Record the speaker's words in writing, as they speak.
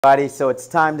Everybody, so it's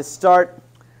time to start.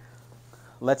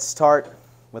 Let's start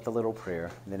with a little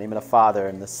prayer. In the name of the Father,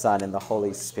 and the Son, and the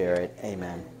Holy Spirit.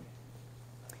 Amen.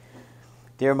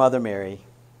 Dear Mother Mary,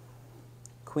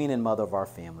 Queen and Mother of our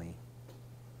family,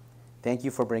 thank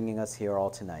you for bringing us here all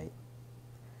tonight.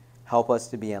 Help us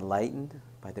to be enlightened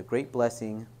by the great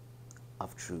blessing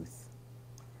of truth.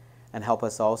 And help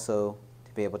us also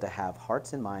to be able to have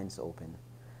hearts and minds open,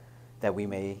 that we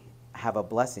may have a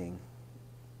blessing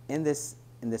in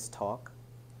this talk,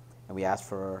 and we ask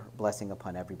for blessing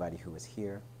upon everybody who is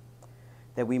here,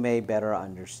 that we may better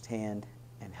understand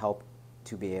and help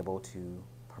to be able to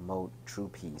promote true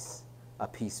peace, a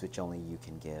peace which only you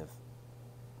can give.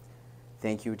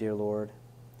 Thank you, dear Lord,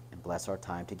 and bless our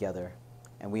time together.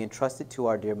 And we entrust it to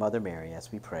our dear Mother Mary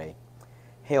as we pray.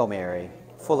 Hail Mary,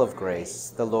 full of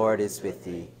grace, the Lord is with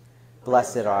thee.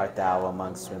 Blessed art thou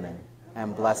amongst women,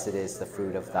 and blessed is the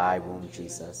fruit of thy womb,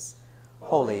 Jesus.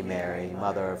 Holy Mary,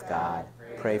 Mother of God,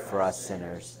 pray for us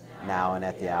sinners, now and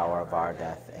at the hour of our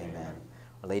death. Amen.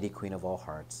 Our Lady, Queen of all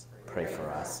hearts, pray for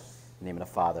us. In the name of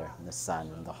the Father, and the Son,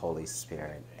 and the Holy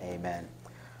Spirit. Amen.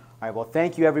 All right, well,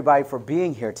 thank you, everybody, for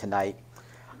being here tonight.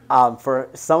 For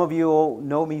some of you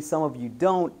know me, some of you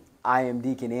don't. I am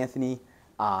Deacon Anthony.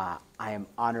 I am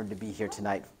honored to be here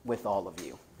tonight with all of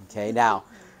you. Okay, now,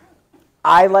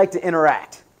 I like to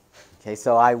interact. Okay,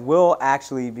 so I will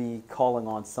actually be calling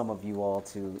on some of you all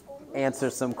to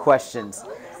answer some questions,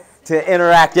 to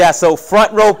interact. Yeah, so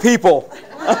front row people.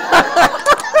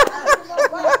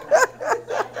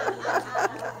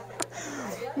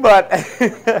 But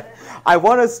I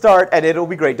want to start, and it'll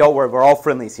be great. Don't worry, we're all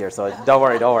friendlies here, so don't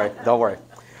worry.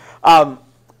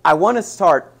 I want to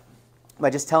start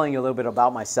by just telling you a little bit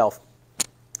about myself.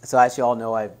 So as you all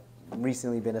know, I've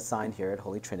recently been assigned here at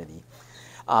Holy Trinity.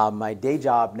 My day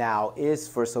job now is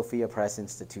for Sophia Press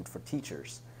Institute for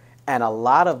Teachers. And a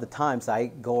lot of the times I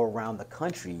go around the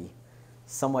country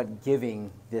somewhat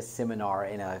giving this seminar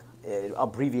in an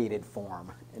abbreviated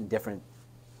form, in different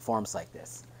forms like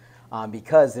this.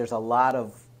 Because there's a lot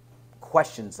of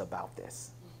questions about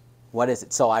this. What is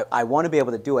it? So I want to be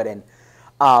able to do it. And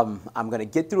I'm going to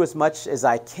get through as much as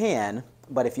I can.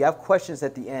 But if you have questions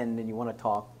at the end and you want to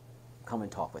talk, come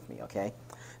and talk with me, okay?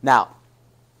 Now,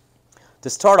 to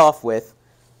start off with,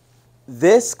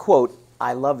 this quote,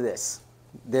 I love this.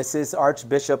 This is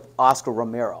Archbishop Oscar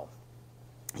Romero.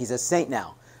 He's a saint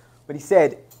now. But he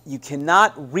said, "You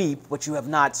cannot reap what you have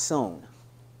not sown."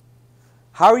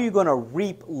 How are you going to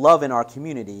reap love in our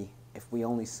community if we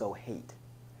only sow hate?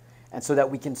 And so that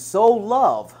we can sow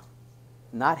love,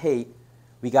 not hate,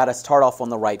 we got to start off on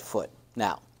the right foot.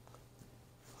 Now,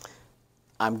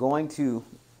 I'm going to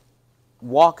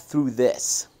walk through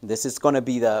this. This is going to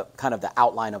be the kind of the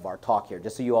outline of our talk here,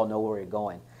 just so you all know where we're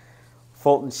going.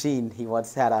 Fulton Sheen, he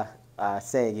once had a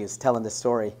saying, he was telling this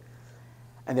story,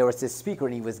 and there was this speaker,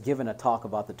 and he was given a talk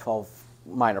about the 12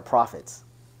 minor prophets.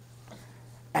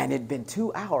 And it'd been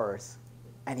 2 hours,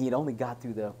 and he had only got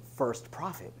through the first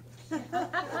prophet.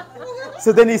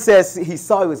 So then he says, he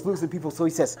saw he was losing people, so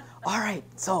he says, "All right,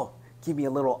 so give me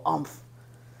a little umph.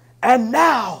 And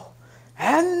now,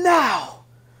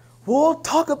 we'll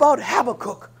talk about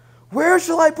Habakkuk. Where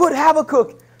shall I put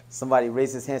Habakkuk?" Somebody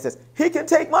raised his hand and says, "He can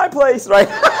take my place," right?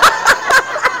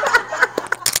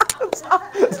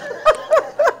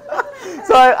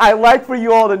 So I like for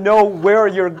you all to know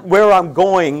where I'm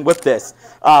going with this.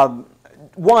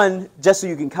 One, just so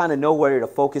you can kind of know where to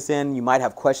focus in. You might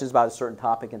have questions about a certain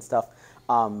topic and stuff.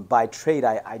 By trade,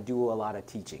 I do a lot of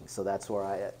teaching, so that's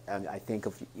where I think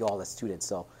of you all as students.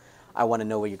 So I want to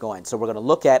know where you're going. So we're going to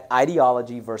look at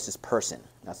ideology versus person.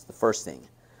 That's the first thing.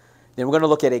 Then we're going to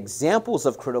look at examples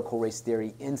of critical race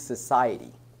theory in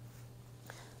society.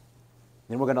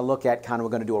 Then we're going to look at we're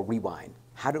going to do a rewind.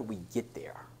 How did we get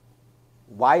there?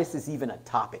 Why is this even a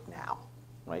topic now?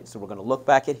 Right? So we're going to look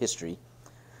back at history.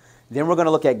 Then we're going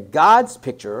to look at God's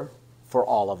picture for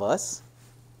all of us.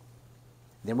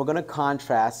 Then we're going to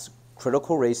contrast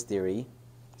critical race theory,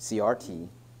 CRT,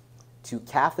 to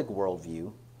Catholic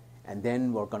worldview. And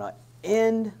then we're going to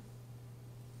end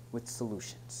with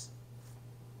solutions.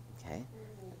 Okay?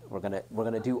 We're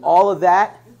going to do all of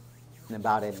that in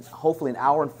about hopefully an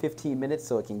hour and 15 minutes,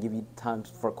 so it can give you time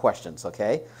for questions,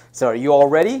 okay? So are you all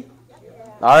ready? Yeah.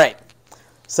 All right.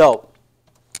 So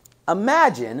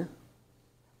imagine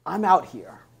I'm out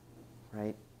here,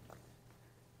 right?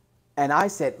 And I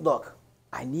said, "Look,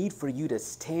 I need for you to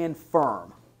stand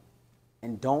firm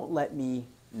and don't let me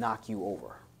knock you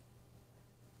over."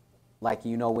 Like,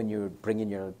 you know, when you're bringing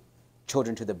your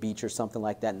children to the beach or something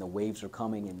like that and the waves are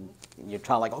coming and you're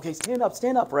trying like, "Okay, stand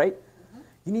up, right?" Mm-hmm.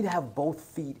 You need to have both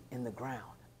feet in the ground.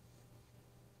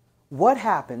 What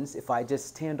happens if I just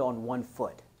stand on one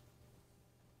foot?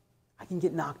 I can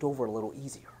get knocked over a little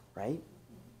easier, right?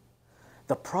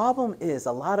 The problem is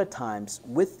a lot of times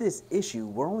with this issue,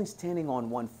 we're only standing on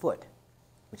one foot,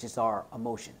 which is our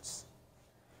emotions.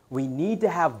 We need to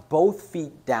have both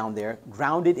feet down there,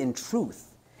 grounded in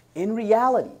truth, in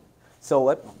reality.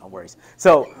 So no worries.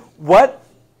 So what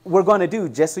we're going to do,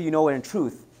 just so you know it in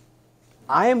truth,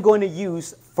 I am going to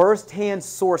use first-hand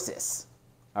sources.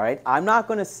 All right? I'm not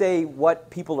going to say what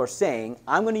people are saying.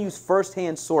 I'm going to use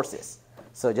first-hand sources.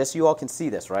 So just so you all can see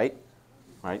this, right?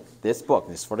 All right? This book,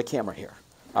 this is for the camera here.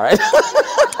 All right?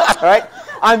 All right?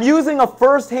 I'm using a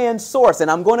first-hand source,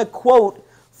 and I'm going to quote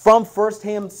from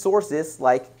first-hand sources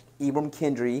like Ibram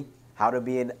Kendry, How to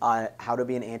Be an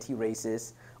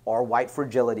Anti-Racist, or White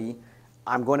Fragility.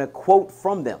 I'm going to quote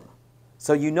from them.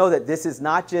 So you know that this is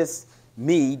not just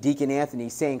me, Deacon Anthony,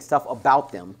 saying stuff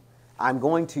about them. I'm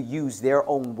going to use their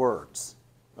own words,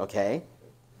 okay?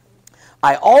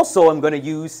 I also am going to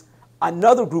use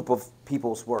another group of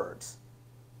people's words,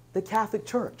 the Catholic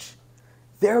Church.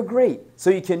 They're great. So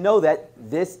you can know that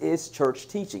this is church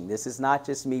teaching. This is not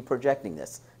just me projecting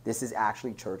this. This is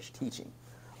actually church teaching,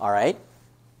 all right?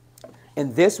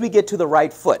 And this we get to the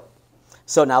right foot.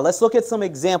 So now let's look at some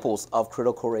examples of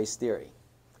critical race theory.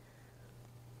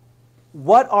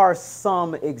 What are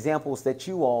some examples that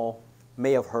you all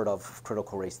may have heard of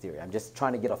critical race theory? I'm just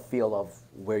trying to get a feel of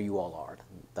where you all are.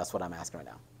 That's what I'm asking right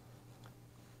now.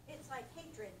 It's like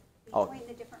hatred between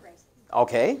the different races.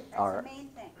 Okay. That's all right. the main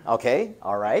thing. Okay.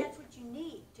 All right. And that's what you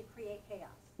need to create chaos.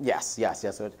 Yes. Yes.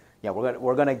 Yes. Yeah.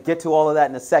 We're gonna get to all of that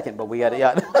in a second, but we got to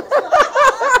yeah.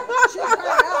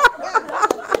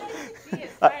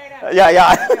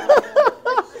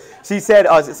 She said.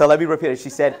 So let me repeat it. She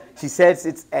says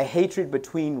it's a hatred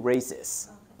between races.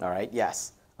 All right.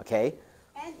 Yes. Okay.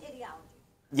 And ideology.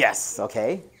 Yes.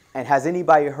 Okay. And has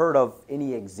anybody heard of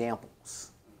any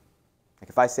examples? Like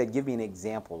if I said, give me an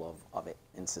example of it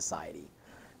in society.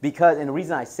 And the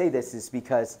reason I say this is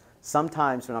because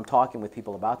sometimes when I'm talking with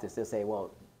people about this, they'll say,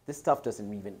 well, this stuff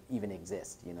doesn't even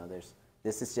exist. You know,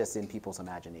 this is just in people's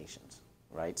imaginations,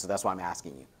 right? So that's why I'm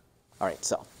asking you. All right,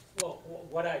 so. Well,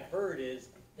 what I've heard is,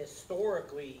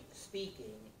 historically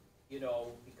speaking, you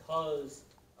know, because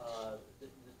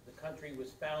the country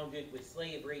was founded with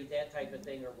slavery, that type of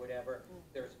thing or whatever,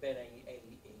 there's been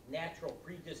a natural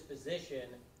predisposition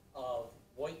of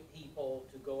white people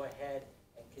to go ahead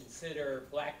and consider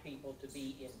black people to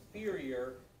be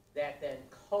inferior, that then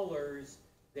colors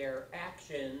their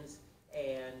actions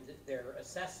and their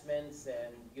assessments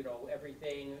and, you know,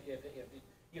 everything,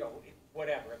 you know,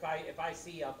 whatever. If I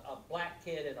see a black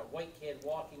kid and a white kid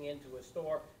walking into a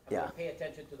store, I'm going to pay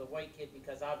attention to the white kid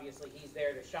because obviously he's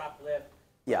there to shoplift.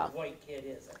 Yeah. The white kid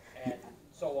isn't, and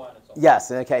so on and so forth. Yes,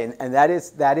 okay, and that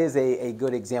is a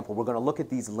good example. We're going to look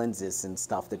at these lenses and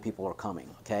stuff that people are coming,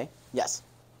 okay? Yes?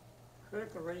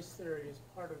 Critical race theory is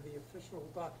part of the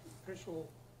official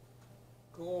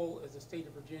goal as the state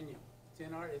of Virginia.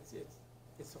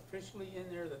 It's officially in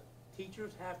there that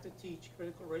teachers have to teach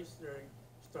critical race theory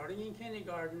starting in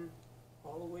kindergarten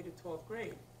all the way to 12th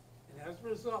grade. And as a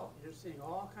result, you're seeing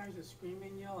all kinds of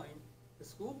screaming, yelling. The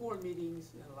school board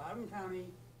meetings in Loudoun County,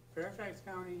 Fairfax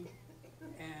County,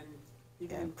 and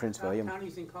even Prince William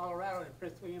counties in Colorado and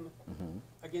Prince William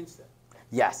against it.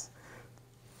 Yes.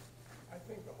 I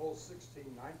think the whole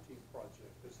 1619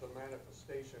 project is the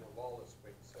manifestation of all that's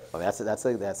being said. Oh,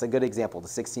 that's a good example. The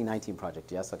 1619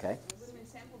 project. Yes. Okay. Would an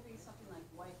example be something like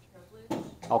white privilege?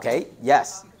 Okay.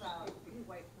 Yes. Talk about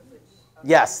white privilege.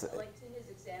 Yes. Like to his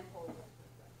example,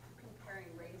 comparing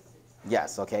races.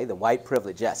 Yes. Okay. The white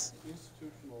privilege. Yes.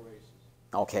 Institutional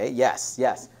racism. Okay. Yes.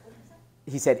 Yes.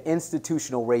 He said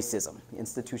institutional racism.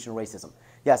 Institutional racism.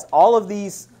 Yes. All of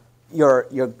these, you're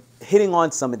hitting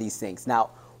on some of these things.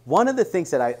 Now, one of the things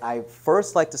that I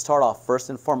first like to start off, first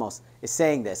and foremost, is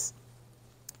saying this.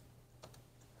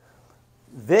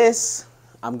 This,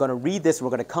 I'm going to read this. We're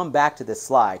going to come back to this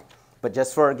slide. But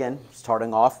just for, again,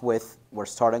 we're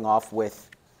starting off with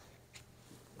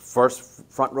first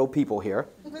front row people here.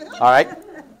 All right?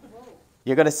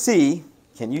 You're going to see,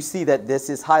 can you see that this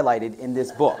is highlighted in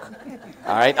this book?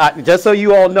 All right? Just so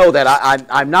you all know that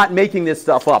I'm not making this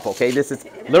stuff up, okay? This is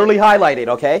literally highlighted,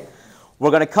 okay?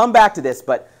 We're going to come back to this,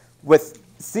 but with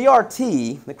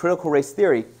CRT, the critical race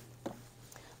theory,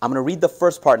 I'm going to read the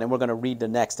first part and then we're going to read the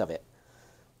next of it.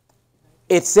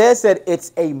 It says that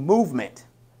it's a movement,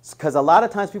 because a lot of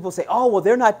times people say, oh, well,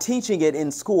 they're not teaching it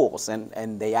in schools,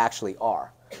 and they actually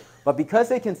are. But because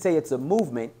they can say it's a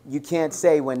movement, you can't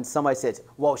say when somebody says,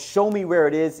 well, show me where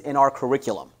it is in our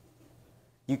curriculum.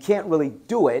 You can't really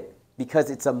do it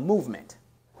because it's a movement.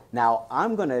 Now,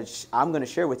 I'm gonna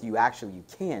share with you, actually, you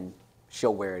can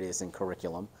show where it is in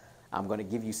curriculum. I'm gonna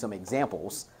give you some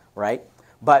examples, right?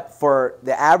 But for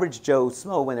the average Joe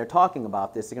Smo, when they're talking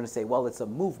about this, they're gonna say, well, it's a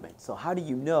movement. So how do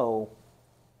you know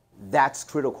that's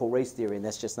critical race theory and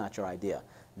that's just not your idea?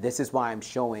 This is why I'm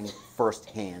showing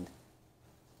firsthand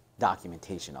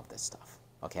documentation of this stuff,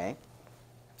 okay?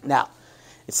 Now,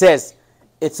 it says,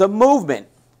 it's a movement,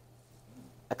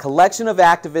 a collection of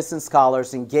activists and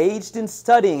scholars engaged in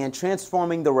studying and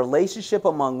transforming the relationship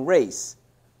among race,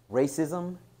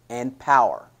 racism, and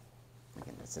power.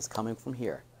 Again, this is coming from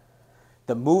here.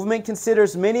 The movement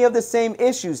considers many of the same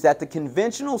issues that the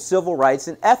conventional civil rights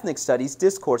and ethnic studies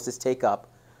discourses take up,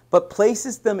 but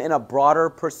places them in a broader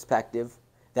perspective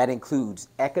that includes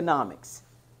economics,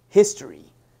 history,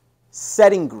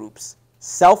 setting groups,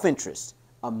 self-interest,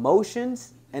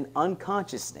 emotions, and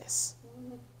unconsciousness.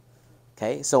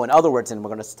 Okay, so in other words, and we're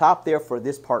going to stop there for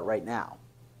this part right now.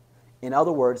 In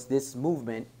other words, this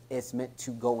movement is meant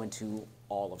to go into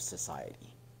all of society.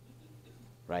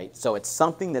 Right? So it's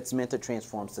something that's meant to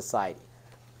transform society.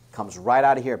 Comes right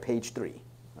out of here, page 3.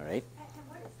 All right? And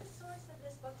what is the source of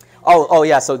this book? Oh,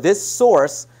 yeah. So this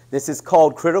source, this is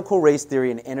called Critical Race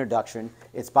Theory and Introduction.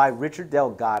 It's by Richard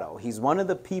Delgado. He's one of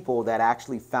the people that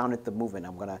actually founded the movement.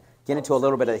 I'm going to get into a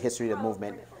little bit of the history of the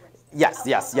movement. Yes.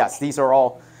 These are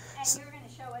all. And you're going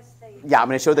to show us the... Yeah, I'm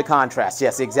going to show the contrast.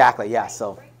 Yes, exactly. Yeah.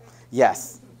 So,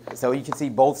 yes. So you can see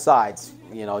both sides,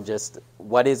 you know, just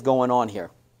what is going on here.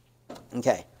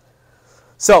 Okay.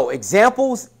 So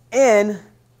examples in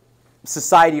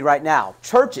society right now.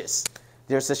 Churches.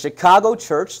 There's a Chicago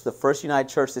church, the First United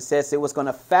Church, that says it was going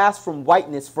to fast from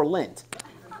whiteness for Lent.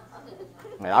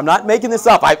 I'm not making this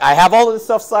up. I have all of this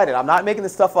stuff cited. I'm not making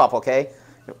this stuff up, okay?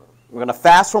 We're going to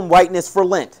fast from whiteness for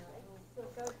Lent.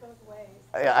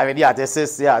 I mean,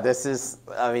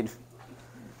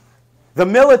 the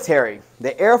military,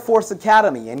 the Air Force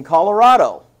Academy in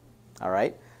Colorado, all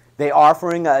right? They are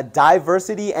offering a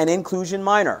diversity and inclusion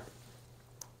minor.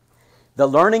 The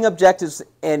learning objectives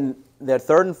in their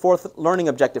third and fourth learning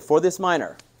objective for this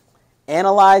minor: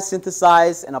 analyze,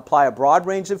 synthesize, and apply a broad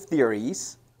range of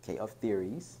theories,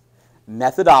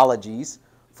 methodologies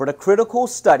for the critical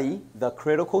study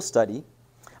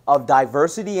of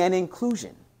diversity and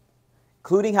inclusion,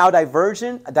 including how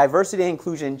diversity and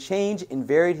inclusion change in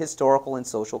varied historical and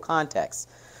social contexts.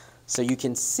 So you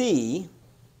can see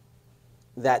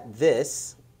that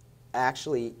this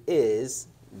actually is,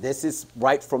 this is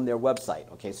right from their website,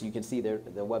 okay? So you can see their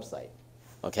website,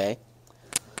 okay?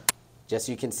 Just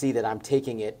so you can see that I'm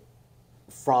taking it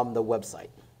from the website.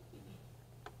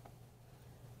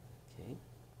 Okay.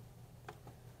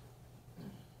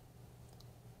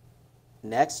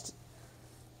 Next,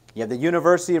 you have the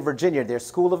University of Virginia, their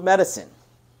School of Medicine.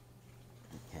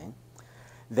 Okay.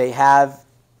 They have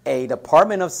a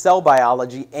Department of Cell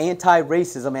Biology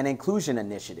Anti-Racism and Inclusion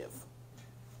Initiative.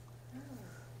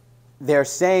 They're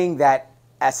saying that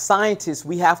as scientists,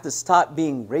 we have to stop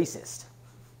being racist.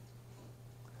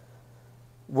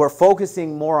 We're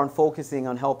focusing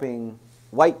on helping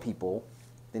white people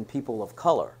than people of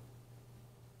color.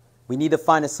 We need to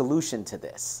find a solution to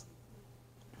this.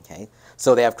 Okay?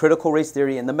 So they have critical race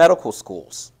theory in the medical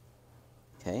schools.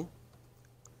 Okay?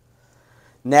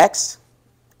 Next,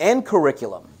 and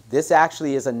curriculum. This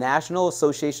actually is a National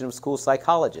Association of School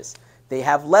Psychologists. They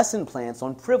have lesson plans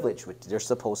on privilege, which they're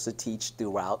supposed to teach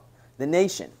throughout the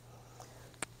nation.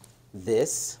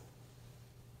 This,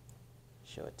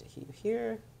 show it to you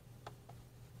here,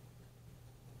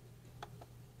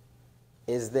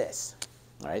 is this.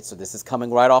 All right, so this is coming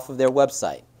right off of their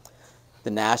website,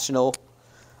 the National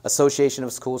Association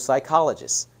of School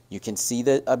Psychologists. You can see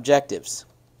the objectives.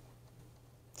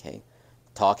 Okay.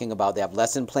 Talking about, they have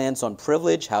lesson plans on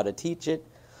privilege, how to teach it,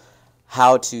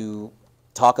 how to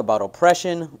talk about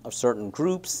oppression of certain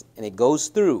groups, and it goes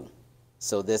through.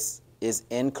 So this is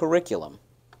in curriculum.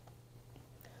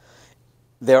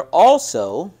 They're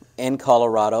also, in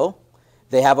Colorado,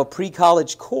 they have a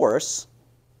pre-college course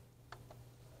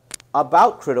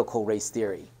about critical race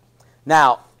theory.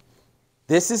 Now,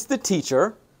 this is the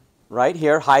teacher, right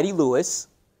here, Heidi Lewis.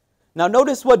 Now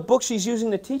notice what book she's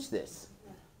using to teach this.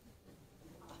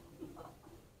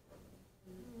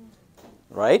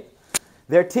 Right?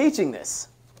 They're teaching this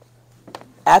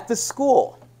at the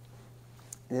school,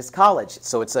 in this college.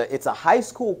 So it's a high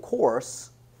school course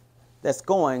that's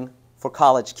going for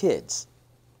college kids.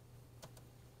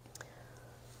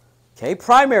 Okay,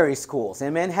 primary schools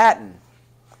in Manhattan.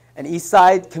 An East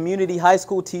Side Community High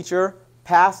School teacher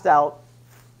passed out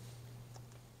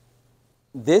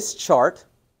this chart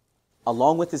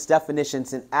along with its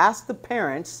definitions and asked the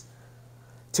parents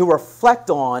to reflect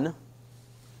on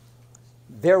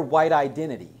their white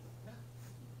identity.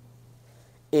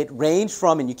 It ranged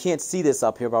from, and you can't see this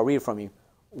up here, but I'll read it from you,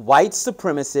 white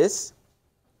supremacists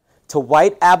to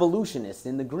white abolitionists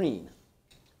in the green.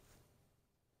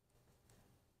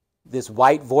 This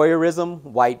white voyeurism,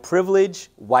 white privilege,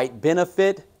 white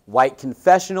benefit, white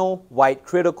confessional, white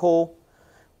critical,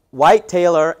 white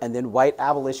Taylor, and then white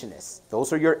abolitionists.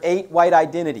 Those are your 8 white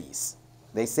identities.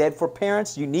 They said for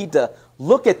parents, you need to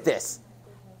look at this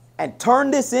and turn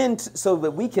this in so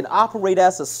that we can operate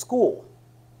as a school.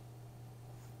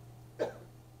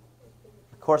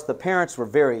 Of course, the parents were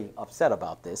very upset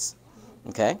about this.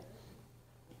 Okay?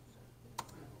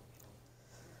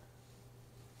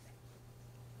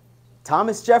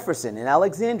 Thomas Jefferson in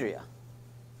Alexandria.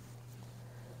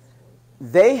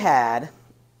 They had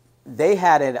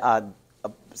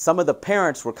some of the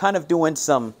parents were kind of doing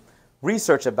some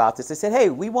research about this. They said, hey,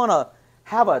 we want to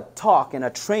have a talk and a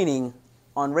training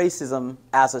on racism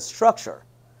as a structure.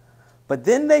 But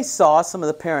then they saw, some of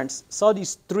the parents saw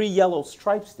these 3 yellow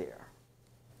stripes there.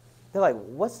 They're like,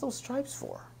 what's those stripes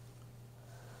for?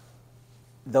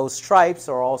 Those stripes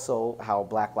are also how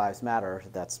Black Lives Matter,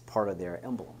 that's part of their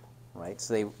emblem, right?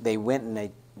 So they went and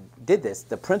they did this.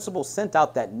 The principal sent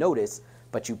out that notice,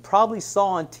 but you probably saw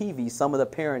on TV some of the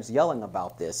parents yelling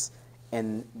about this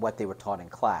and what they were taught in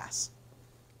class.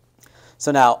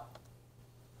 So now,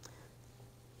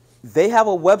 they have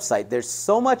a website. There's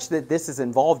so much that this is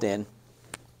involved in,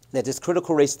 that this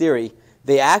critical race theory,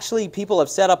 people have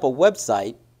set up a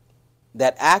website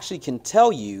that actually can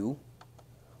tell you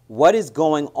what is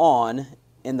going on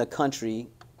in the country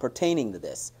pertaining to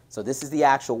this. So this is the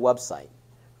actual website,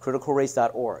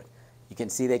 criticalrace.org. You can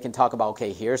see they can talk about,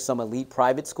 okay, here's some elite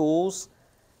private schools,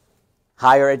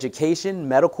 higher education,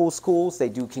 medical schools. They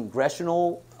do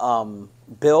congressional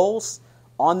bills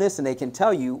on this, and they can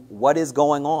tell you what is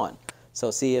going on. So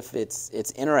see if it's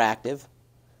interactive.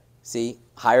 See,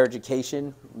 higher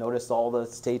education. Notice all the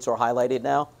states are highlighted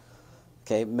now.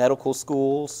 Okay, medical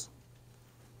schools.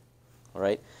 All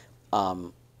right.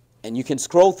 And you can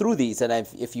scroll through these, and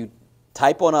if you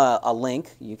type on a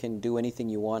link, you can do anything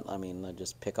you want. I mean, I'll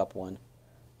just pick up one.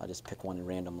 I'll just pick one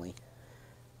randomly.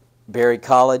 Berry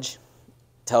College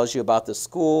tells you about the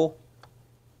school,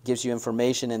 gives you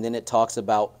information, and then it talks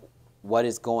about what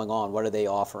is going on, what are they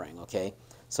offering, okay?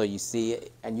 So you see,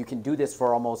 and you can do this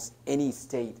for almost any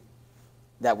state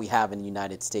that we have in the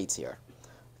United States here.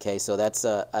 Okay, so that's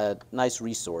a nice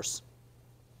resource.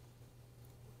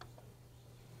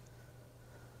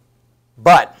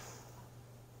 But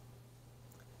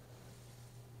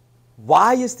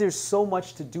why is there so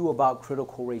much to do about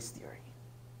critical race theory?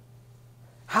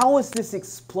 How is this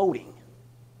exploding?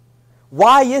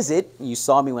 Why is it, you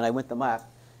saw me when I went the map,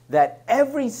 that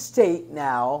every state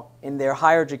now in their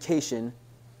higher education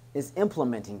is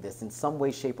implementing this in some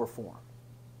way, shape, or form?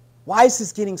 Why is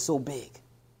this getting so big?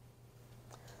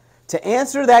 To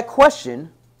answer that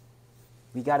question,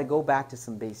 we got to go back to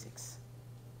some basics.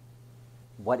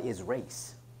 What is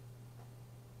race?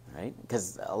 Right?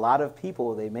 Because a lot of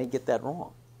people, they may get that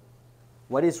wrong.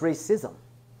 What is racism?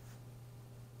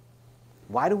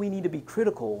 Why do we need to be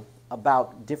critical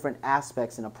about different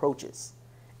aspects and approaches?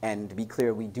 And to be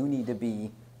clear, we do need to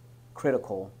be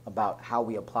critical about how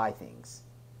we apply things,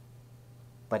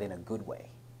 but in a good way.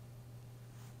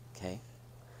 Okay?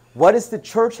 What does the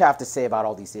church have to say about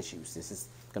all these issues? This is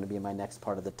going to be in my next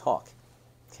part of the talk.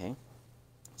 Okay?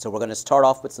 So we're going to start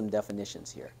off with some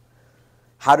definitions here.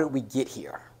 How did we get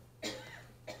here?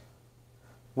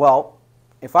 Well,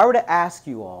 if I were to ask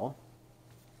you all,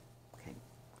 okay,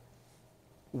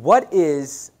 what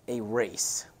is a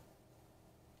race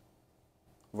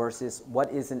versus what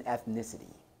is an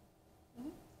ethnicity?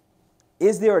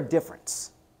 Is there a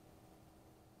difference?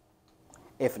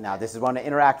 If now, this is when I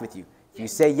interact with you. If you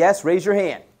say yes, raise your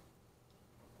hand.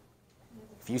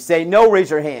 If you say no, raise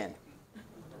your hand.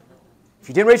 If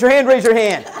you didn't raise your hand, raise your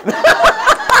hand.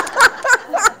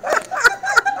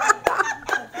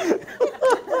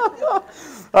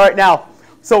 All right, now,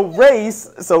 so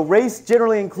race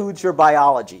generally includes your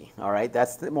biology, all right?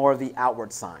 That's more of the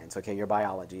outward signs, okay? Your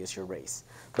biology is your race.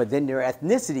 But then your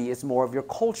ethnicity is more of your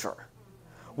culture.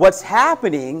 What's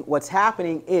happening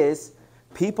is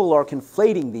people are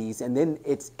conflating these, and then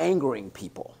it's angering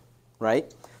people,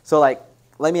 right? So, like,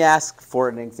 let me ask for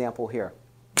an example here.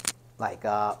 Like,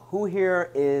 who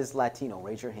here is Latino?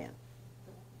 Raise your hand.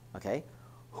 Okay.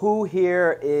 Who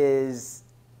here is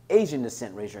Asian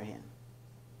descent? Raise your hand.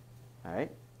 All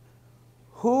right.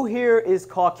 Who here is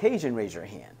Caucasian? Raise your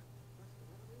hand.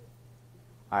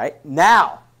 All right.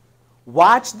 Now,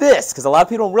 watch this, because a lot of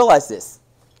people don't realize this.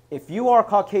 If you are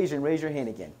Caucasian, raise your hand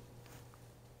again.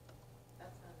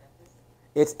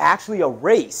 It's actually a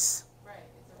race. Right,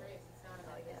 it's a race, it's not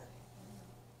about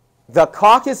ethnicity. The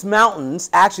Caucasus Mountains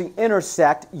actually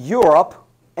intersect Europe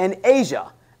and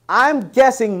Asia. I'm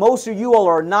guessing most of you all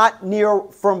are not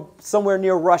from somewhere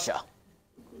near Russia.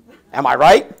 Am I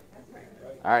right?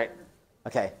 All right.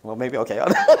 Okay. Well, maybe. Okay.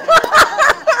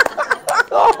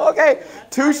 Oh, okay.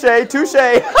 Touche.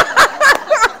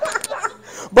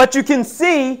 But you can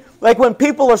see, like when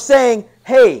people are saying,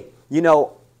 hey,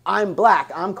 I'm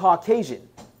black, I'm Caucasian.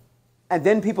 And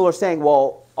then people are saying,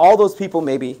 well, all those people,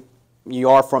 maybe you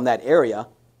are from that area.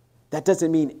 That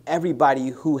doesn't mean everybody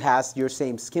who has your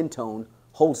same skin tone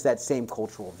holds that same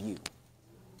cultural view.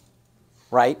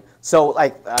 Right? So,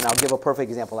 and I'll give a perfect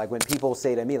example. Like when people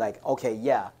say to me, like, okay,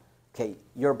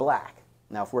 you're black.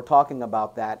 Now, if we're talking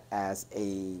about that as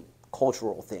a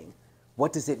cultural thing,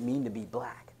 what does it mean to be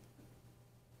black?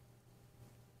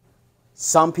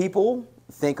 Some people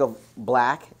think of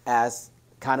black as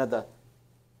kind of the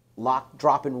lock,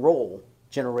 drop, and roll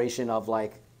generation of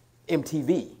like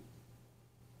MTV.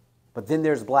 But then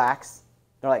there's blacks.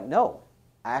 They're like, no,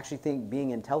 I actually think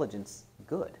being intelligent's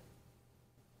good.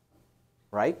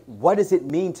 Right? What does it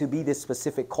mean to be this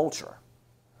specific culture?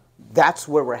 That's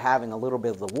where we're having a little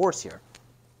bit of the wars here.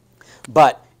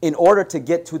 But in order to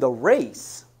get to the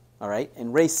race, all right,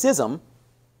 and racism,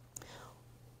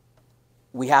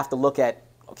 we have to look at,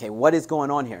 okay, what is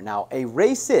going on here? Now, a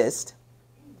racist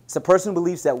is a person who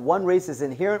believes that one race is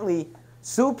inherently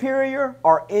superior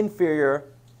or inferior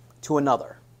to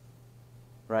another.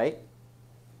 Right?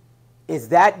 Is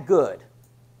that good?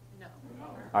 No.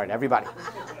 All right, everybody.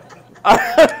 All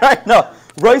right, no,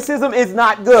 racism is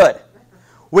not good.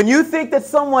 When you think that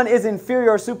someone is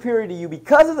inferior or superior to you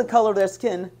because of the color of their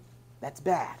skin, that's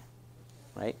bad.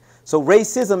 Right? So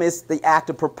racism is the act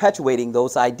of perpetuating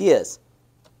those ideas.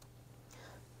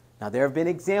 Now, there have been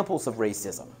examples of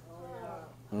racism.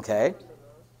 Okay?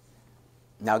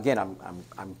 Now, again,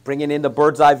 I'm bringing in the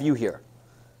bird's eye view here.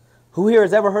 Who here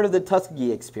has ever heard of the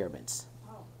Tuskegee experiments?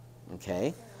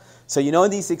 Okay? So in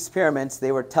these experiments,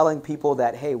 they were telling people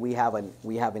that, hey, we have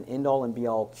an end-all and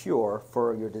be-all cure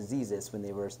for your diseases when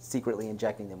they were secretly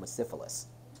injecting them with syphilis.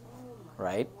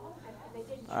 Right?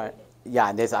 All right. Yeah,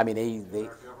 and there's, they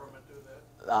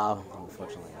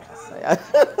unfortunately, yes.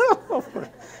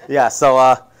 Yeah,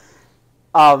 so,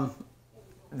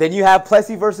 then you have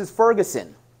Plessy versus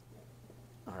Ferguson.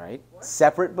 All right?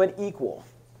 Separate but equal.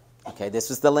 Okay, this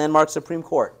was the landmark Supreme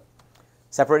Court.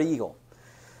 Separate but equal.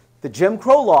 The Jim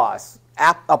Crow laws,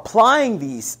 applying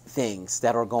these things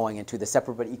that are going into the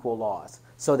separate but equal laws.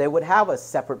 So they would have a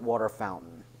separate water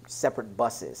fountain, separate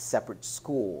buses, separate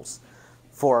schools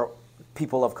for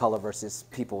people of color versus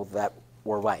people that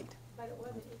were white. But it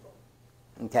wasn't equal.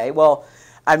 Okay, well,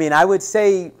 I would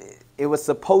say it was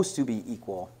supposed to be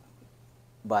equal,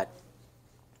 but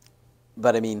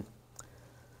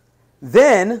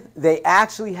then they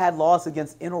actually had laws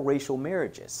against interracial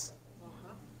marriages.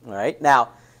 All right, now,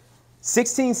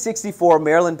 1664,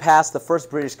 Maryland passed the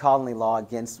first British colony law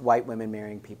against white women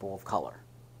marrying people of color.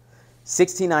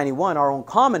 1691, our own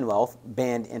Commonwealth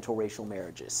banned interracial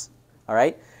marriages. All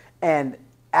right, and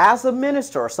as a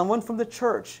minister or someone from the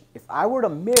church, if I were to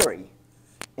marry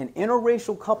an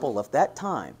interracial couple of that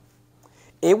time,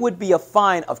 it would be a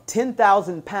fine of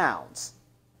 10,000 pounds.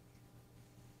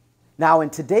 Now, in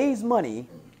today's money,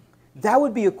 that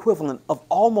would be equivalent of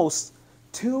almost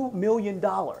 $2 million.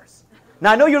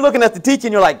 Now, I know you're looking at the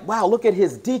deacon, you're like, wow, look at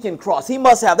his deacon cross. He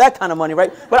must have that kind of money,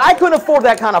 right? But I couldn't afford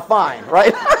that kind of fine,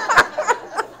 right?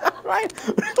 Right?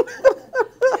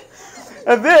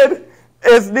 And then,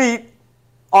 it's neat,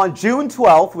 on June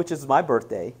 12th, which is my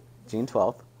birthday, June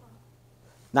 12th,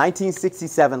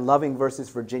 1967, Loving versus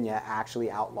Virginia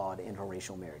actually outlawed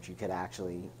interracial marriage. You could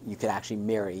actually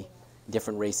marry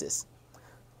different races.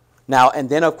 Now, and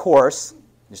then, of course,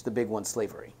 there's the big one,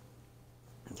 slavery.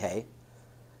 Okay?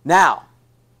 Now,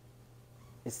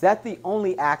 is that the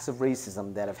only acts of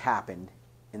racism that have happened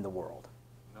in the world?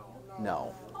 No.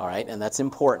 No. All right, and that's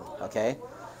important, okay?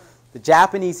 The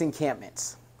Japanese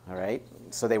encampments, all right?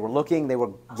 So they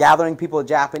were gathering people,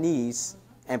 Japanese,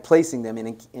 and placing them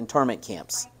in internment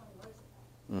camps.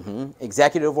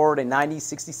 Executive Order in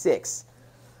 1966.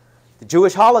 The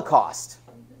Jewish Holocaust,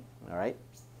 all right?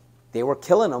 They were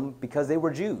killing them because they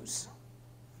were Jews.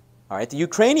 All right, the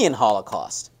Ukrainian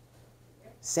Holocaust,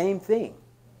 same thing.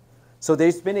 So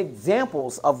there's been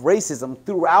examples of racism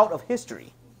throughout of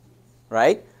history,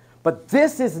 right? But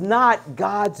this is not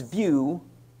God's view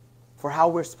for how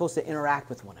we're supposed to interact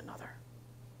with one another.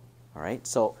 All right,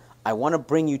 so I want to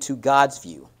bring you to God's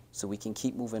view so we can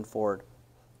keep moving forward,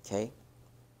 okay?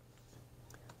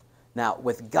 Now,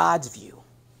 with God's view,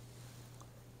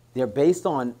 They're based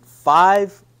on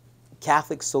 5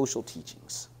 Catholic social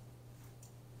teachings.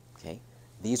 Okay?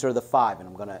 These are the 5, and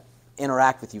I'm going to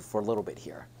interact with you for a little bit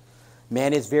here.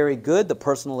 Man is very good, the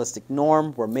personalistic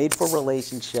norm, we're made for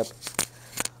relationship,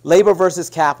 labor versus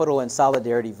capital, and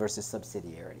solidarity versus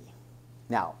subsidiarity.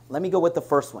 Now, let me go with the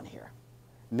first one here.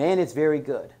 Man is very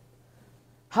good.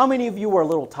 How many of you were a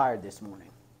little tired this morning?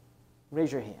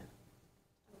 Raise your hand.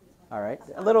 All right,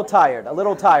 a little tired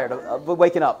of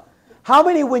waking up. How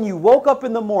many, when you woke up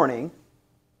in the morning,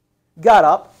 got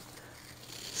up,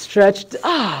 stretched,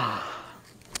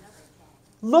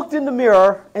 looked in the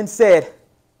mirror and said,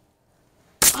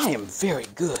 I am very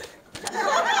good.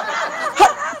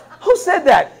 Who said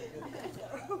that?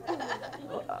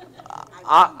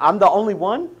 I'm the only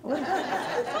one?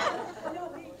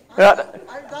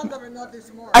 I've done them and not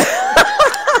this morning.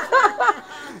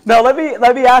 Now, let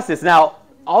me ask this. Now,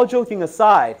 all joking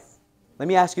aside, let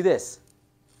me ask you this.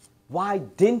 Why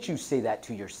didn't you say that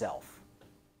to yourself?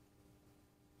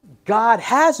 God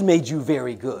has made you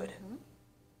very good.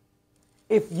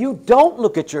 If you don't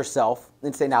look at yourself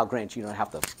and say, now, Grant, you don't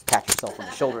have to pat yourself on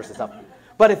the shoulders and stuff.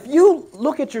 But if you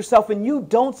look at yourself and you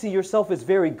don't see yourself as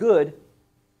very good,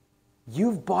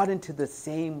 you've bought into the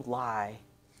same lie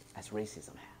as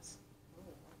racism has.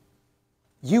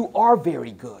 You are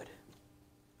very good.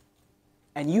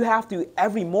 And you have to,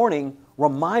 every morning,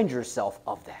 remind yourself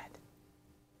of that.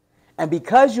 And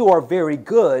because you are very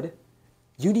good,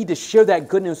 you need to share that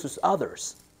goodness with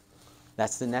others.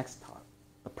 That's the next part,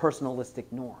 the personalistic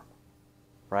norm,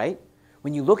 right?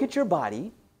 When you look at your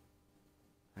body,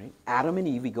 right, Adam and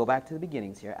Eve, we go back to the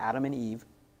beginnings here, Adam and Eve,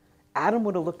 Adam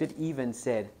would have looked at Eve and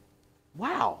said,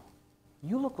 wow,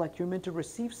 you look like you're meant to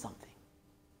receive something.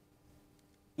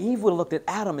 Eve would have looked at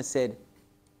Adam and said,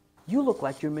 you look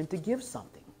like you're meant to give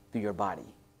something through your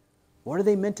body. What are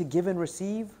they meant to give and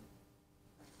receive?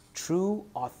 True,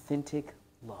 authentic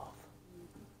love.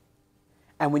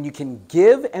 And when you can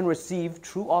give and receive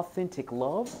true, authentic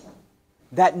love,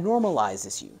 that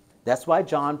normalizes you. That's why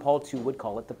John Paul II would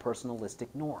call it the personalistic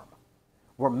norm.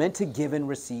 We're meant to give and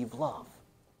receive love,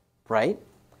 right?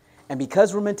 And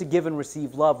because we're meant to give and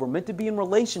receive love, we're meant to be in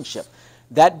relationship.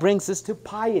 That brings us to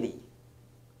piety,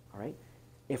 all right?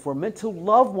 If we're meant to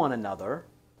love one another,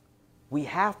 we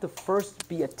have to first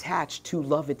be attached to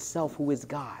love itself, who is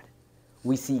God.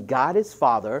 We see God as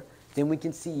Father, then we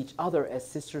can see each other as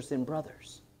sisters and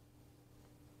brothers.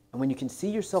 And when you can see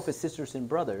yourself as sisters and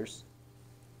brothers,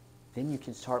 then you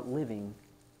can start living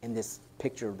in this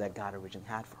picture that God originally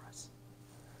had for us.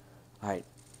 All right.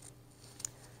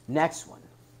 Next one.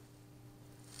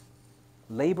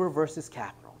 Labor versus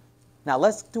capital. Now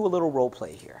let's do a little role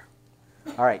play here.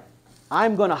 All right.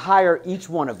 I'm going to hire each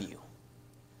one of you.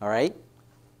 All right?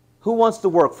 Who wants to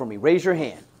work for me? Raise your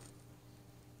hand.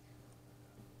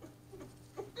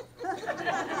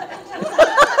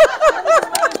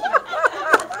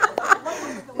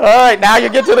 All right, now you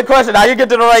get to the question. Now you get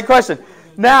to the right question.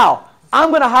 Now, I'm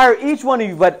going to hire each one of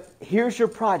you, but here's your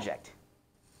project.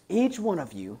 Each one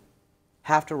of you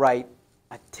have to write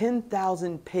a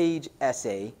 10,000-page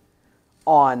essay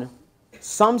on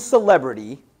some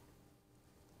celebrity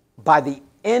by the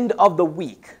end of the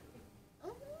week.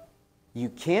 You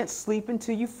can't sleep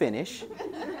until you finish.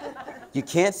 You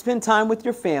can't spend time with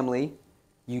your family.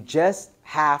 You just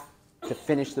have to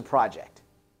finish the project.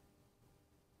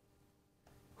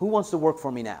 Who wants to work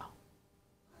for me now?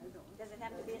 Does it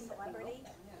have to be a celebrity?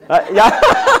 Yeah.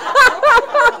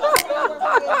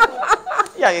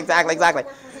 Yeah, exactly.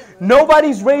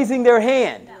 Nobody's raising their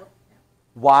hand. No.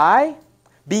 Why?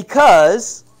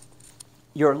 Because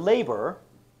your labor,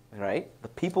 right, the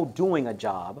people doing a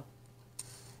job,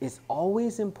 is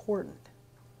always important.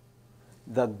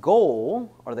 The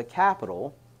goal, or the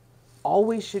capital,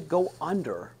 always should go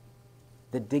under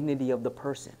the dignity of the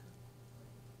person.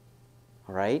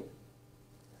 All right?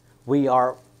 We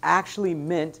are actually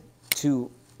meant to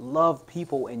love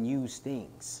people and use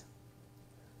things.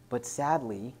 But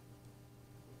sadly,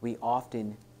 we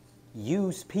often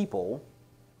use people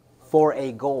for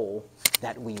a goal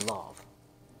that we love.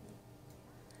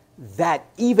 That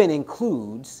even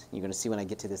includes, you're going to see when I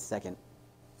get to this second,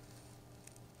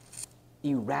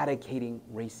 eradicating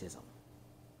racism.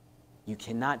 You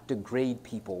cannot degrade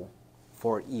people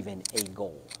for even a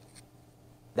goal.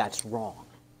 That's wrong.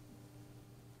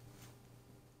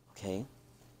 Okay?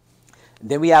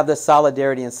 Then we have the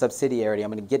solidarity and subsidiarity.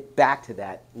 I'm going to get back to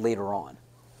that later on.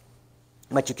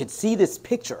 But you can see this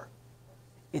picture.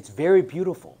 It's very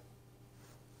beautiful.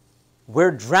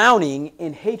 We're drowning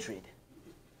in hatred.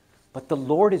 But the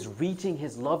Lord is reaching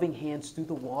his loving hands through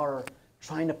the water,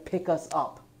 trying to pick us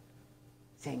up,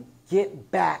 saying,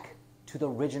 get back to the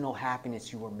original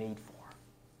happiness you were made for.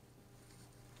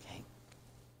 Okay?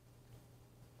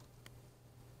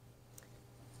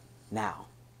 Now,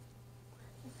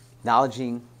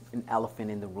 acknowledging an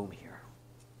elephant in the room here.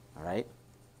 All right?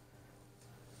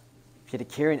 If you had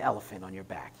to carry an elephant on your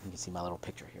back, you can see my little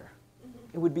picture here,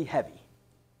 it would be heavy.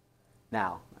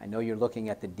 Now, I know you're looking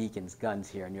at the deacon's guns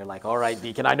here, and you're like, all right,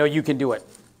 deacon, I know you can do it.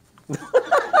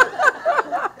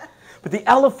 But the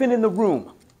elephant in the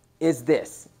room is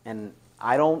this, and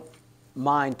I don't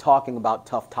mind talking about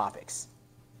tough topics.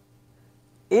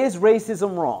 Is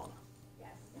racism wrong? Yes.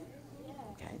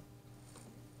 Okay.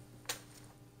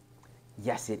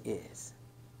 Yes, it is.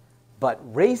 But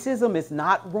racism is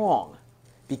not wrong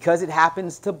because it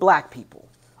happens to black people,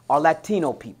 or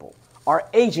Latino people, or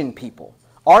Asian people,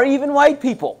 or even white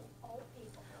people.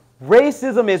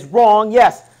 Racism is wrong,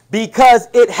 yes, because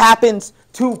it happens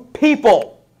to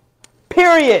people.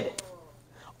 Period.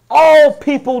 All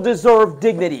people deserve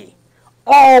dignity.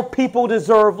 All people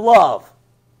deserve love.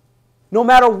 No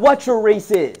matter what your race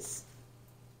is.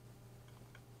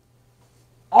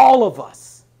 All of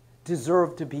us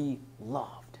deserve to be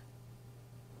loved.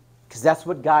 Because that's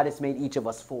what God has made each of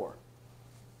us for.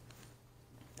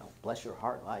 Oh, bless your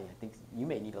heart. I think you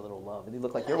may need a little love. You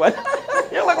look like you're what?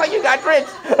 You look like you got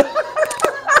drenched.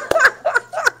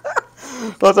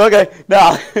 That's okay.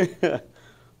 Now,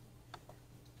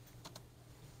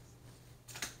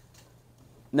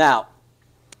 now,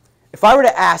 if I were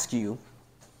to ask you,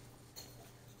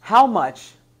 how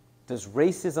much does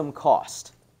racism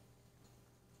cost,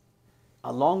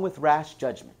 along with rash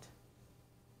judgment,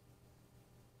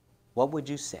 what would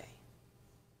you say?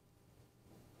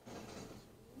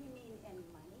 You mean in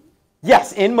money?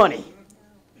 Yes, in money.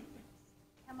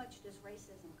 How much does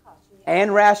racism cost?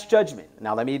 And rash judgment.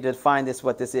 Now let me define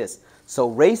what this is.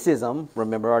 So racism,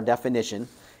 remember our definition,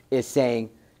 is saying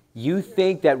you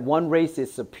think that one race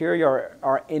is superior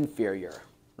or inferior,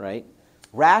 right?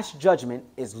 Rash judgment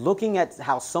is looking at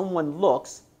how someone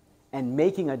looks and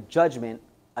making a judgment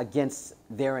against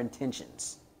their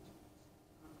intentions.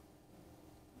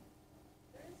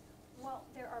 Well,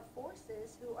 there are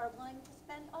forces who are willing to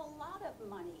spend a lot of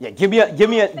money. Yeah, give me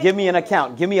an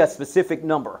account. Give me a specific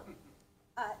number.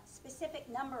 A specific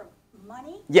number of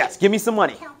money? Yes, give me some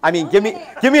money. Count I mean, give me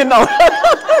billionaires. a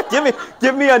number.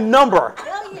 give me a number.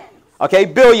 Billions. Okay,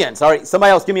 billions. All right,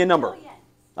 somebody else give me a number. Billions.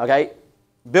 Okay,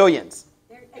 billions.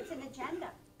 It's an agenda.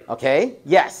 Okay,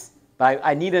 yes. But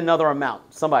I need another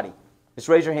amount. Somebody, just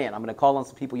raise your hand. I'm going to call on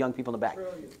some people, young people in the back.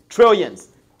 Trillions.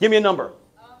 Give me a number.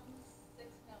 6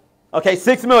 million. Okay,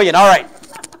 6 million. All right. I can't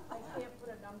put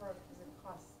a number because it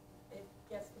costs, it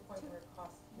gets to the point where it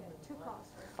costs. Too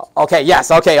costly. Okay,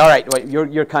 yes. Okay, all right. Wait,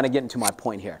 you're kind of getting to my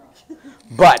point here.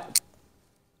 But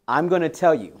I'm going to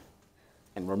tell you,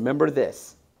 and remember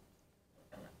this,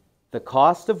 the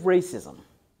cost of racism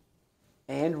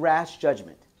and rash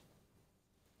judgment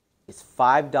is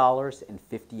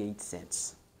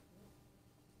 $5.58.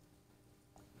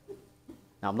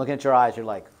 Now I'm looking at your eyes. You're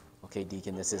like, okay,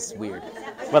 Deacon, this is weird.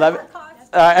 But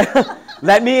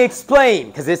let me explain,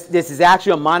 because this is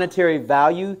actually a monetary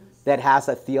value that has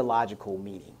a theological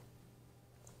meaning.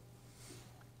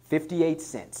 58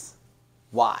 cents.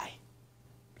 Why?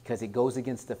 Because it goes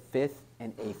against the 5th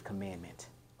and 8th commandment.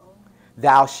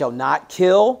 Thou shalt not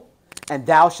kill, and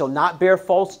thou shalt not bear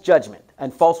false judgment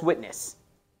and false witness.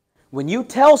 When you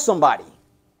tell somebody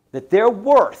that their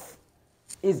worth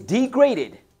is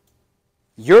degraded,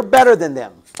 you're better than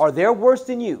them, or they're worse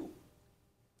than you,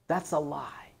 that's a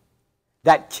lie.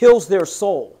 That kills their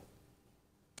soul.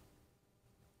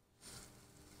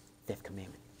 5th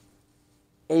commandment.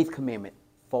 8th commandment,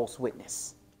 false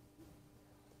witness.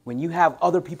 When you have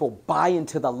other people buy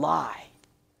into the lie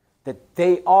that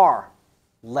they are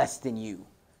less than you,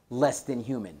 less than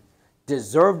human,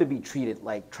 deserve to be treated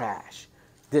like trash,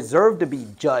 deserve to be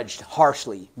judged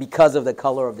harshly because of the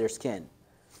color of their skin,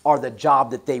 or the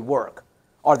job that they work,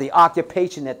 or the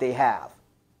occupation that they have.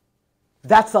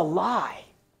 That's a lie.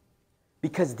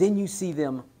 Because then you see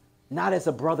them not as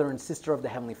a brother and sister of the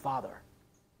Heavenly Father.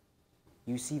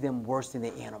 You see them worse than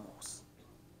the animals.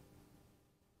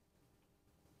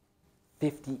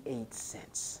 58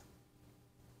 cents.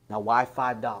 Now, why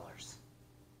 $5?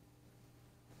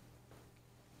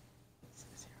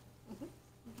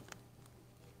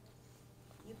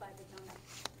 You buy the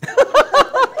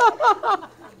donut.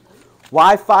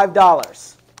 Why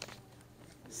 $5?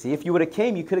 See, if you would have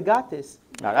came, you could have got this.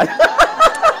 No, no.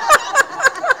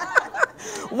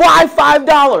 Why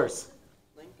 $5?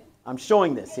 Lincoln. I'm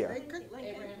showing this here. Lincoln.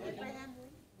 Abraham.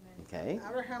 Okay.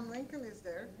 Abraham Lincoln is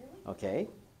there. Okay.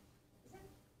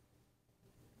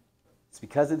 It's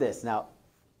because of this. Now,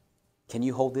 Can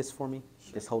you hold this for me?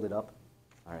 Just hold it up.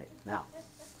 All right, now.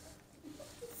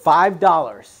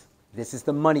 $5. This is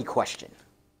the money question.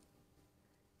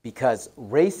 Because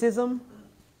racism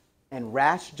and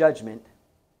rash judgment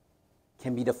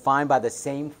can be defined by the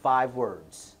same 5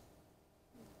 words.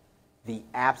 The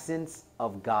absence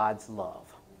of God's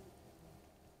love.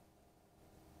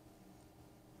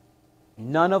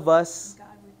 None of us. God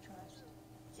we trust.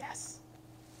 Yes.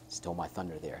 Stole my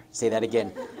thunder there. Say that again.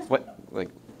 What?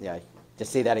 Yeah,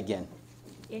 just say that again.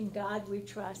 In God we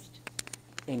trust.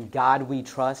 In God we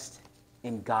trust.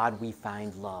 In God we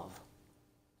find love.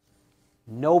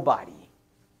 Nobody.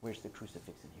 Where's the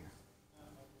crucifix in here?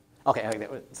 Okay,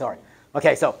 sorry.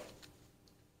 Okay, so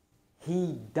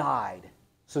he died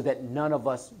so that none of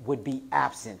us would be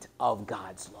absent of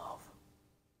God's love.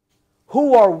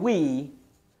 Who are we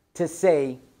to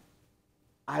say,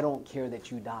 I don't care that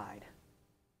you died.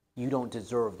 You don't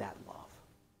deserve that love?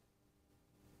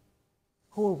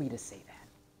 Who are we to say that?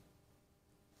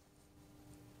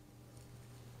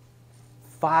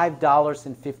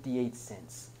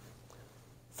 $5.58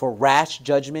 for rash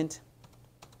judgment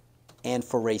and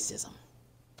for racism.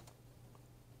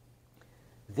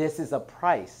 This is a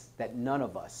price that none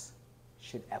of us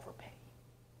should ever pay.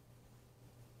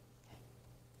 Okay.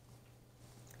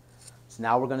 So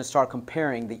now we're going to start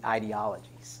comparing the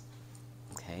ideologies.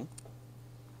 Okay.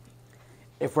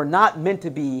 If we're not meant to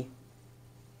be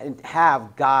and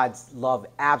have God's love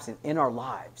absent in our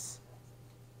lives,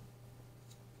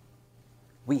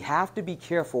 we have to be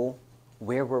careful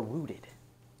where we're rooted.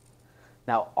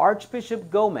 Now,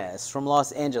 Archbishop Gomez from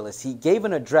Los Angeles, he gave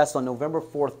an address on November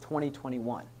 4th,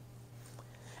 2021.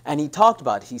 And he talked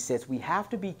about it. He says, we have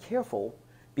to be careful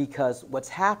because what's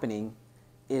happening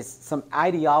is some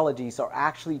ideologies are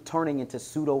actually turning into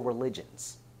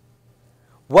pseudo-religions.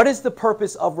 What is the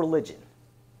purpose of religion?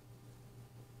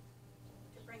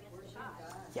 To bring us to God.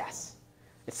 Yes.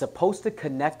 It's supposed to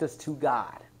connect us to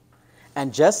God.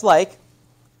 And just like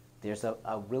there's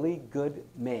a really good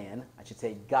man, I should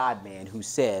say God man, who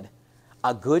said,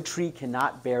 a good tree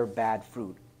cannot bear bad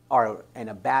fruit,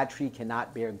 and a bad tree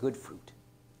cannot bear good fruit.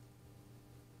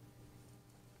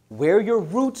 Where your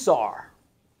roots are,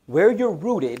 where you're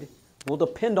rooted, will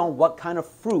depend on what kind of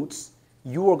fruits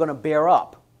you are going to bear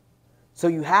up. So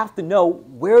you have to know,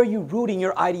 where are you rooting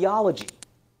your ideology?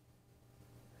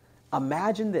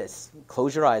 Imagine this.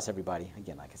 Close your eyes, everybody.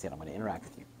 Again, like I said, I'm going to interact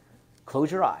with you.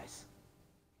 Close your eyes.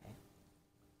 Okay.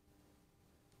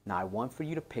 Now, I want for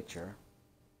you to picture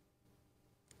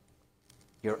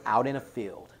you're out in a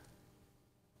field.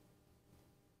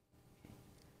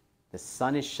 The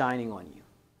sun is shining on you.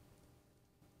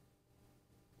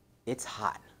 It's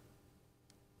hot.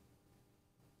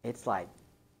 It's like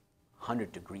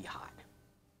 100-degree hot.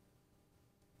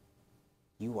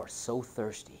 You are so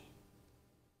thirsty.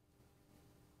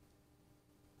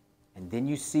 And then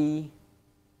you see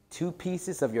 2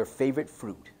 pieces of your favorite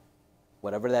fruit.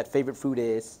 Whatever that favorite fruit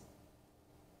is,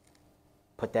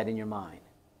 put that in your mind.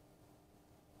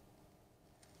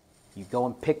 You go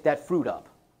and pick that fruit up.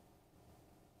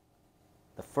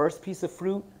 The first piece of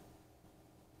fruit,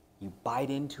 you bite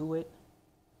into it.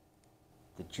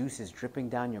 The juice is dripping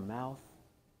down your mouth.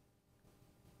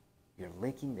 You're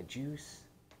licking the juice.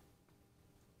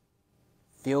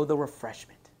 Feel the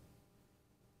refreshment.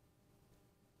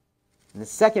 And the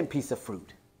second piece of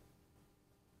fruit,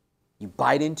 you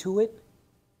bite into it.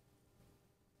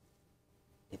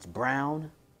 It's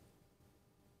brown,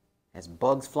 has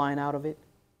bugs flying out of it,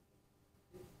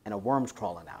 and a worm's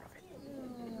crawling out of it.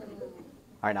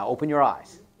 All right, now open your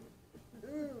eyes. All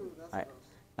right.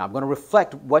 Now I'm going to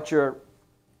reflect what your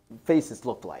faces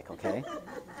looked like, okay?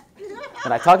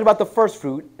 When I talked about the first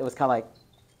fruit, it was kind of like...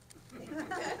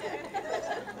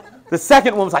 The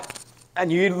second one was like... And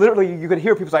you could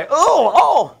hear people say, oh,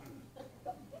 oh!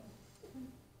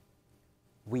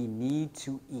 We need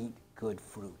to eat good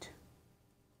fruit,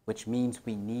 which means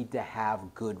we need to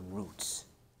have good roots.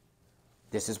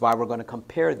 This is why we're going to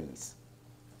compare these,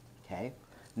 okay?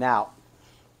 Now,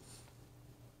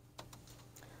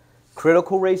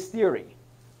 critical race theory.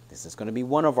 This is going to be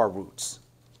one of our roots,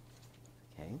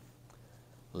 okay?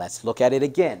 Let's look at it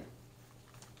again.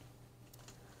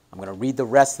 I'm going to read the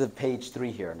rest of page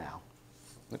 3 here now.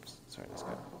 Oops, sorry, let's go.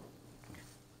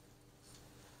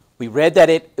 We read that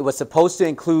it was supposed to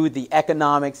include the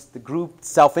economics, the group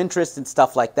self-interest, and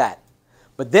stuff like that.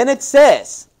 But then it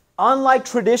says, unlike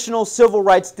traditional civil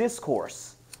rights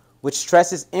discourse, which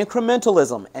stresses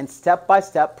incrementalism and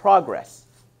step-by-step progress,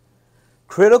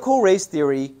 critical race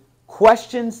theory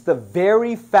questions the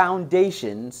very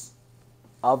foundations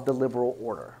of the liberal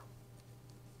order.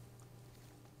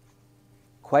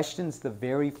 Questions the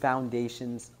very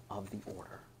foundations of the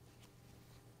order.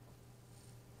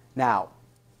 Now,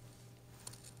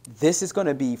 this is going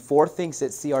to be 4 things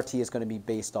that CRT is going to be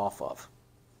based off of,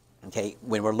 okay,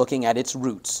 when we're looking at its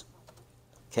roots.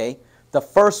 Okay, the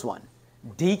first one,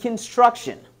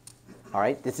 deconstruction. All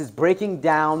right, this is breaking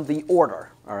down the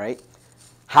order. All right,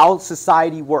 how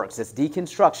society works. It's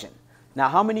deconstruction. Now,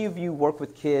 how many of you work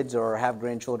with kids or have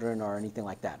grandchildren or anything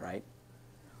like that, right?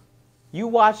 You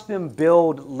watch them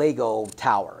build Lego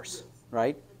towers,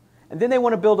 right? And then they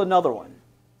want to build another one.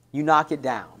 You knock it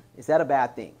down. Is that a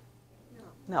bad thing?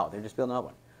 No, they're just building another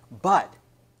one. But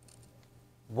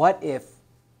what if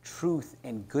truth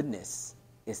and goodness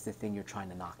is the thing you're trying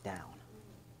to knock down?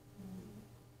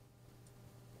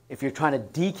 If you're trying to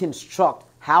deconstruct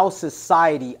how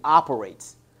society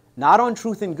operates, not on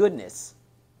truth and goodness,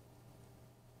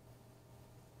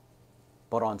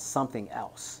 but on something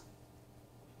else.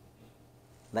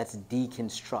 Let's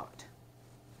deconstruct.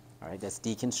 All right, that's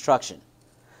deconstruction.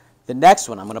 The next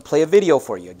one, I'm going to play a video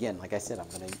for you. Again, like I said, I'm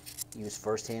going to use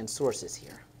first-hand sources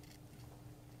here.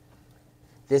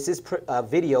 This is a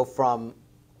video from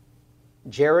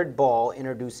Gerard Ball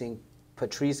introducing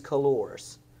Patrisse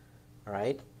Cullors. All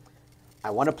right? I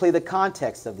want to play the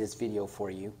context of this video for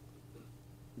you,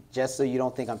 just so you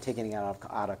don't think I'm taking it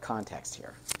out of context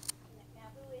here.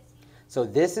 So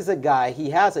this is a guy, he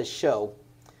has a show.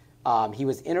 He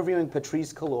was interviewing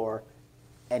Patrisse Cullors,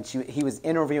 and he was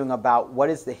interviewing about what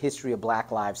is the history of Black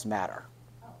Lives Matter.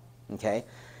 Okay?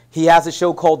 He has a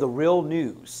show called The Real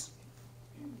News.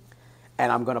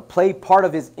 And I'm going to play part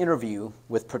of his interview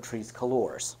with Patrisse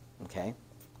Cullors. Okay?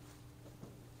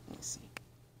 Let me see.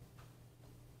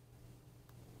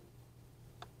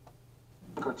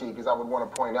 Critique, as I would want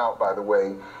to point out, by the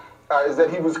way, is that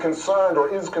he was concerned,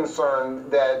 or is concerned,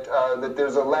 that that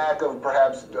there's a lack of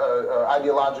perhaps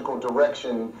ideological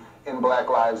direction in Black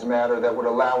Lives Matter that would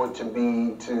allow it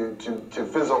to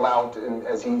fizzle out,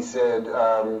 as he said,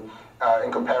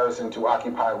 in comparison to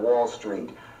Occupy Wall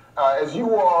Street. As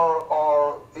you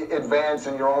are advanced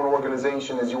in your own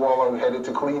organization, as you all are headed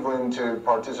to Cleveland to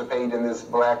participate in this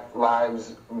Black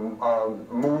Lives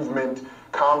Movement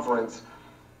conference,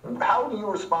 how do you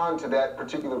respond to that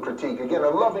particular critique? Again, a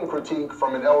loving critique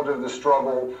from an elder of the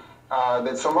struggle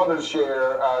that some others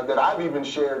share, that I've even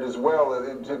shared as well,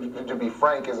 to be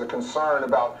frank, as a concern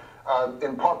about,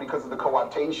 in part because of the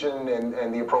co-optation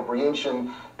and the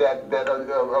appropriation, that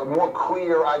a more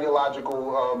clear ideological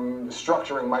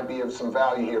structuring might be of some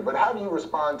value here. But how do you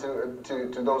respond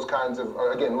to those kinds of,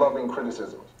 again, loving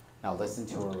criticisms? Now listen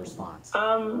to her response.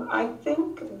 I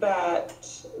think that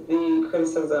the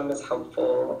criticism is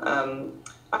helpful.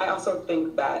 I also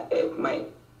think that it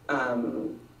might,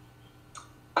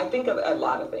 I think of a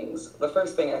lot of things. The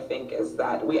first thing I think is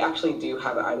that we actually do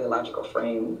have an ideological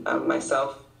frame.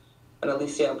 Myself and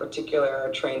Alicia in particular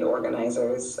are trained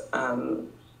organizers.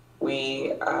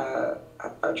 We are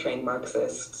trained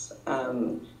Marxists.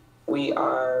 We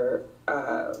are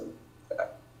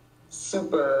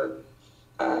super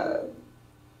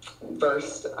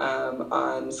versed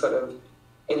on sort of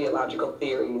ideological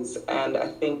theories, and I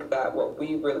think that what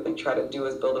we really try to do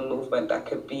is build a movement that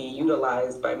could be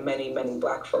utilized by many, many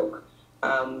Black folk.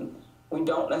 We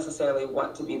don't necessarily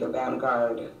want to be the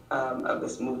vanguard of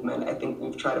this movement. I think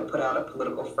we've tried to put out a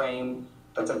political frame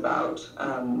that's about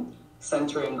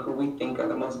centering who we think are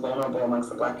the most vulnerable amongst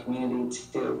the Black community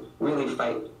to really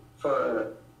fight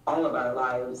for all of our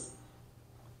lives.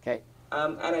 Okay.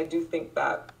 And I do think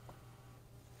that.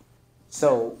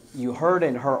 So you heard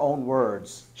in her own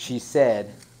words, she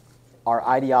said, our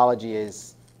ideology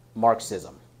is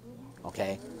Marxism.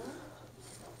 Okay?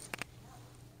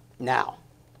 Now,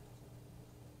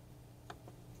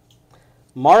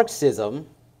 Marxism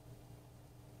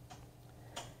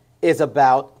is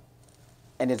about,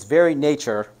 in its very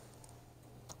nature,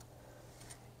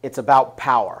 it's about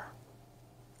power.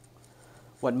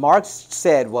 What Marx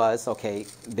said was, okay,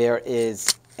 there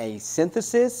is a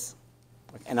synthesis,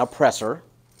 an oppressor,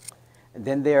 and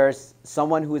then there's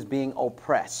someone who is being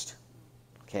oppressed,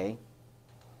 okay?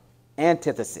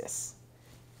 Antithesis.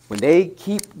 When they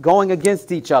keep going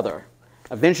against each other,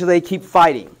 eventually they keep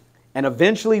fighting, and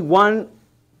eventually one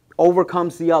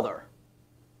overcomes the other.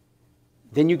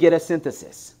 Then you get a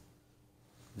synthesis.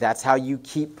 That's how you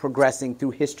keep progressing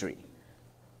through history,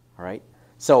 all right?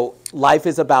 So life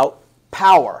is about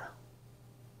power.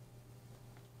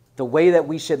 The way that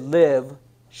we should live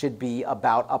should be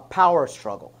about a power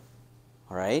struggle.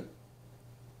 All right?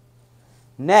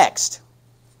 Next,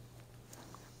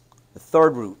 the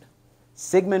third root,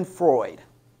 Sigmund Freud.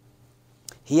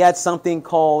 He had something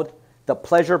called the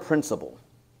pleasure principle.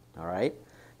 All right?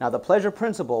 Now, the pleasure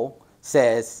principle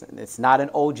says, and it's not an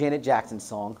old Janet Jackson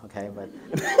song, okay, but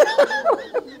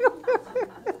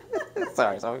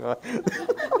sorry.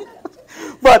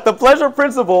 But the pleasure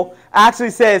principle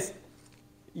actually says,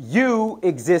 you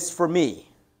exist for me.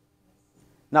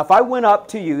 Now, if I went up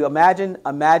to you, imagine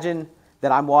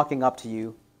that I'm walking up to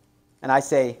you, and I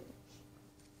say,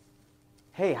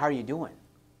 hey, how are you doing?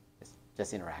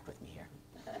 Just interact with me here.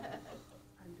 I'm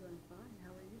doing fine.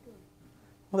 How are you doing?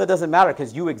 Well, that doesn't matter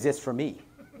because you exist for me.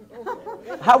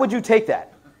 How would you take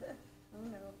that? Oh,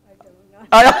 no, I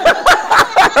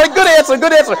do not. Good answer,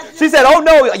 good answer. She said, oh,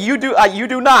 no, you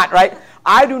do not, right?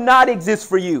 I do not exist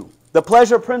for you. The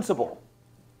pleasure principle,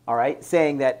 all right,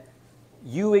 saying that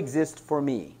you exist for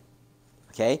me,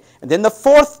 okay? And then the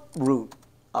fourth root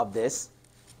of this,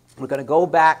 we're going to go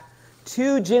back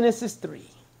to Genesis 3,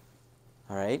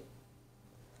 all right?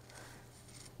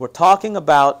 We're talking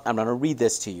about, I'm going to read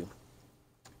this to you.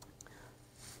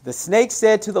 The snake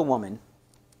said to the woman,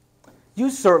 you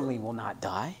certainly will not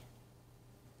die.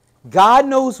 God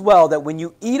knows well that when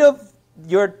you eat of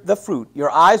the fruit,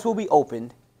 your eyes will be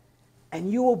opened,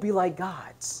 and you will be like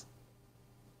gods,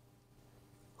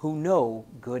 who know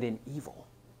good and evil.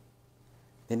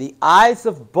 Then the eyes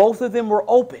of both of them were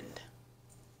opened,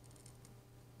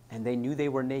 and they knew they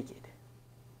were naked.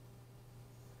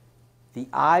 The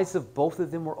eyes of both of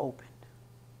them were opened.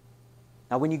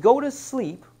 Now, when you go to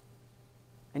sleep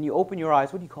and you open your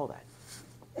eyes, what do you call that?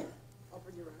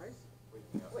 Open your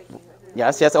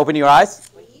eyes. Yes, open your eyes.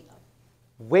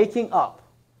 Waking up.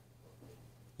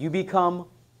 You become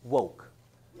woke.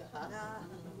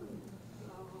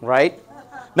 Right?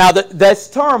 Now, this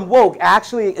term woke,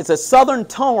 actually, it's a Southern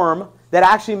term that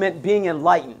actually meant being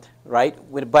enlightened, right?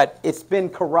 But it's been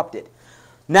corrupted.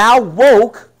 Now,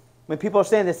 woke, when people are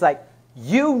saying this, like,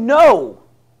 you know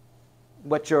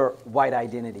what your white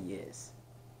identity is.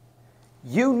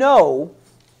 You know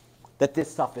that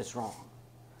this stuff is wrong.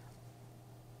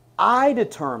 I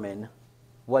determine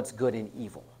what's good and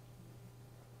evil.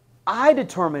 I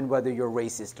determine whether you're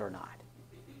racist or not.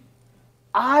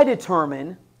 I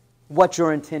determine what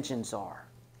your intentions are.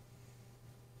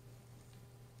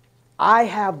 I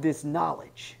have this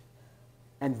knowledge,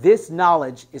 and this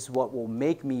knowledge is what will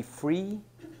make me free,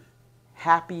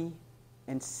 happy,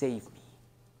 and save me,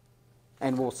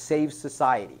 and will save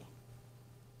society.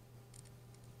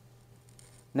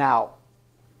 Now,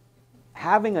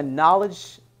 having a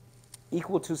knowledge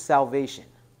equal to salvation,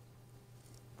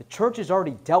 the church has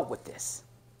already dealt with this.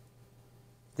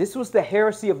 This was the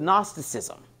heresy of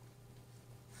Gnosticism.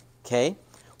 Okay?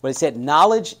 Where it said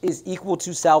knowledge is equal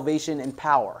to salvation and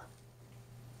power.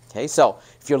 Okay, so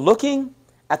if you're looking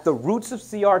at the roots of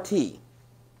CRT,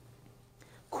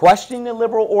 questioning the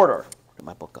liberal order, where did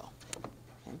my book go?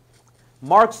 Okay.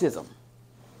 Marxism,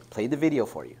 played the video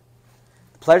for you.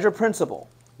 The pleasure principle,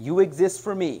 you exist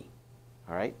for me.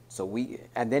 All right, so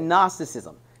and then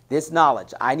Gnosticism, this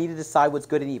knowledge, I need to decide what's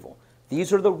good and evil.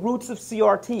 These are the roots of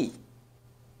CRT.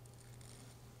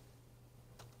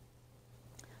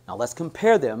 Now let's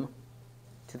compare them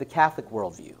to the Catholic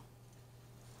worldview.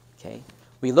 Okay,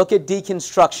 we look at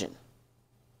deconstruction.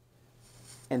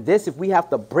 And this, if we have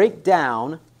to break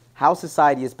down how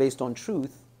society is based on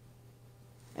truth,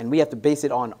 and we have to base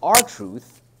it on our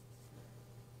truth,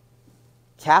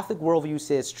 Catholic worldview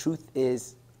says truth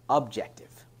is objective.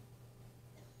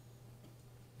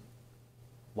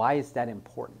 Why is that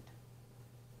important?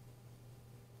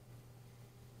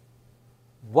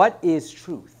 What is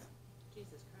truth? Jesus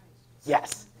Christ.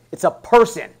 Yes, it's a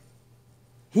person.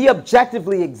 He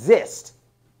objectively exists.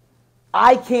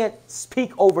 I can't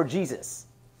speak over Jesus.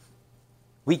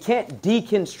 We can't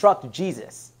deconstruct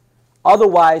Jesus.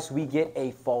 Otherwise, we get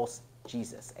a false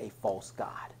Jesus, a false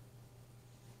God,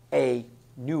 a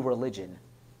new religion,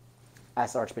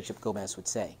 as Archbishop Gomez would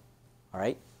say. All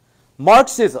right?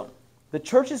 Marxism. The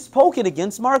church has spoken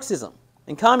against Marxism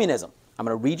and communism. I'm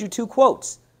going to read you two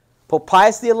quotes. Pope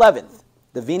Pius XI,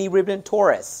 the Veni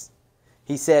Redemptoris.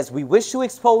 He says, we wish to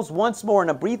expose once more in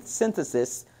a brief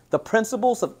synthesis the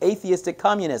principles of atheistic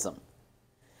communism.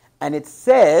 And it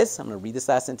says, I'm going to read this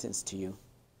last sentence to you.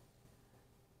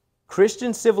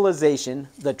 Christian civilization,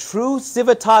 the true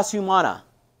civitas humana,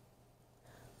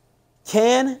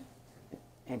 can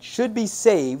and should be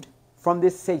saved from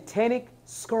this satanic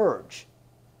scourge.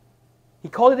 He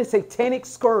called it a satanic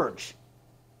scourge.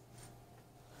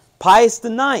 Pius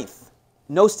IX,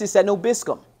 Nostis et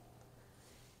Nobiscum.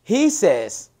 He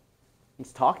says,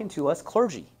 he's talking to us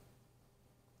clergy.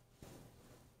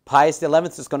 Pius XI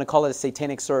is going to call it a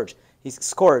satanic scourge.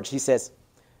 He says,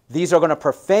 these are going to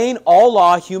profane all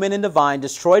law, human and divine,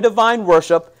 destroy divine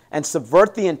worship, and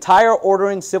subvert the entire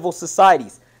ordering civil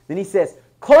societies. Then he says,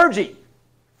 clergy,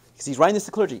 because he's writing this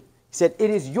to clergy. He said,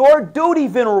 "It is your duty,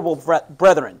 venerable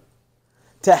brethren,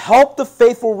 to help the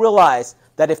faithful realize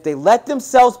that if they let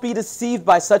themselves be deceived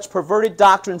by such perverted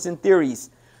doctrines and theories,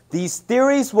 these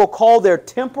theories will call their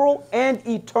temporal and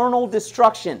eternal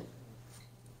destruction."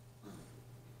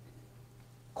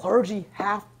 Clergy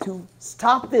have to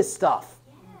stop this stuff.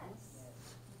 Yes.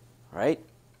 Right?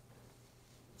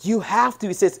 You have to.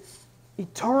 He says,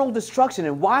 eternal destruction.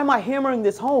 And why am I hammering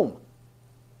this home?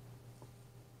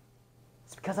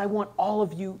 It's because I want all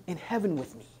of you in heaven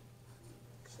with me.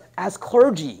 As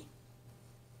clergy.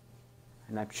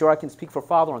 And I'm sure I can speak for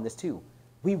Father on this too.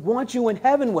 We want you in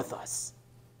heaven with us.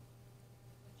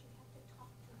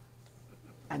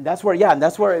 And that's where,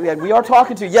 we are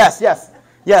talking to. Yes.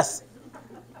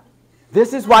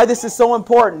 This is why this is so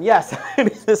important. Yes,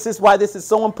 this is why this is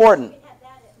so important. We have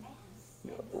that at Mass,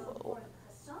 for a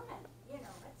sermon, you know,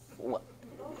 let's go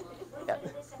a little bit of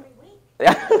this every week.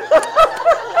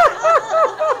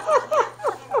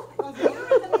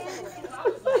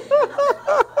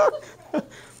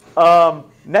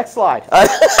 Next slide.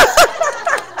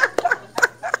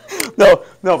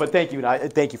 No, but thank you.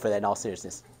 Thank you for that in all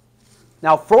seriousness.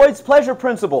 Now, Freud's pleasure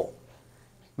principle.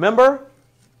 Remember,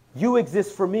 you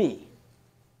exist for me.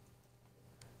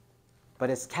 But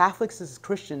as Catholics, as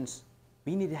Christians,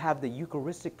 we need to have the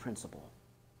Eucharistic principle.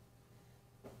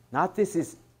 Not this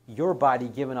is your body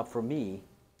given up for me,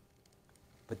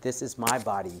 but this is my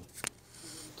body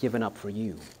given up for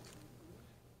you.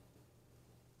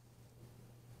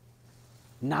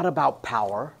 Not about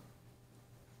power,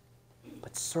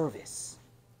 but service.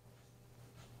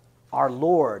 Our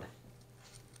Lord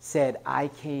said, "I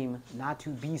came not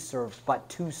to be served, but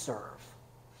to serve."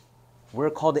 We're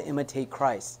called to imitate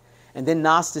Christ. And then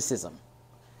Gnosticism.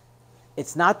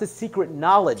 It's not the secret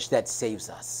knowledge that saves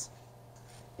us.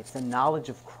 It's the knowledge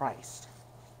of Christ.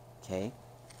 Okay?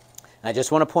 And I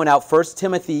just want to point out 1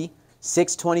 Timothy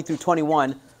 6:20 through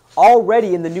 21.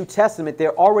 Already in the New Testament,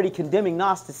 they're already condemning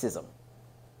Gnosticism.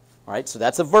 All right? So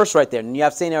that's a verse right there. And you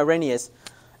have St. Irenaeus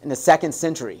in the 2nd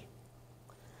century.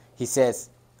 He says,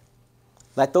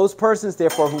 "Let those persons,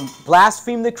 therefore, who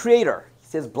blaspheme the Creator," he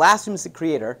says, blasphemes the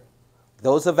Creator,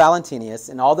 "those of Valentinus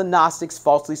and all the Gnostics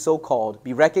falsely so called,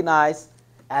 be recognized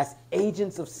as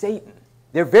agents of Satan."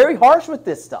 They're very harsh with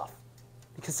this stuff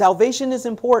because salvation is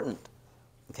important.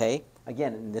 Okay?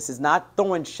 Again, this is not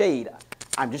throwing shade.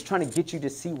 I'm just trying to get you to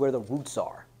see where the roots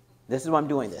are. This is why I'm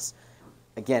doing this.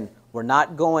 Again, we're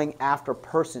not going after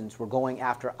persons. We're going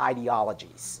after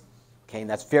ideologies. Okay? And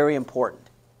that's very important.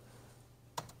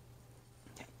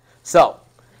 Okay. So,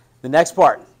 the next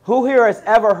part. Who here has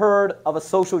ever heard of a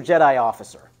social Jedi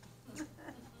officer?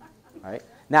 All right.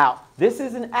 Now, this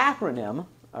is an acronym,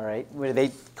 all right, where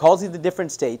they calls you the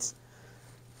different states.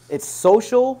 It's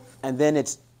social, and then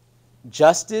it's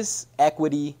justice,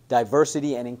 equity,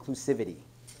 diversity, and inclusivity.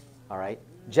 All right.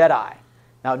 Jedi.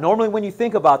 Now, normally when you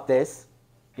think about this,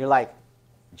 you're like,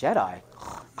 Jedi?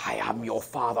 I am your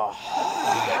father.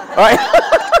 All right.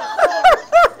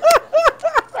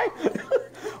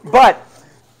 But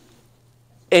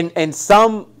in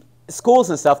some schools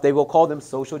and stuff, they will call them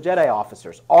social Jedi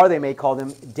officers, or they may call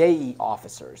them Dei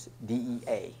officers,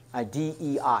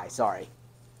 D-E-I, sorry,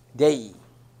 Dei.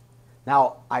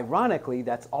 Now, ironically,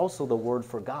 that's also the word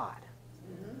for God.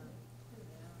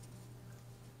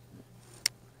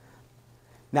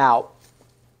 Now,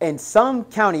 in some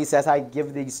counties, as I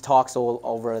give these talks all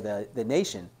over the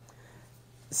nation,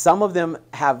 some of them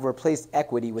have replaced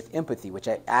equity with empathy, which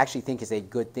I actually think is a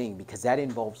good thing because that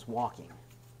involves walking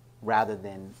rather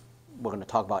than, we're going to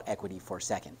talk about equity for a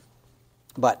second.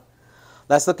 But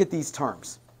let's look at these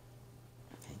terms.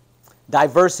 Okay.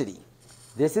 Diversity.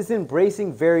 This is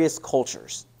embracing various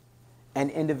cultures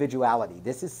and individuality.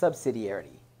 This is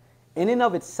subsidiarity. In and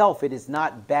of itself, it is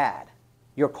not bad.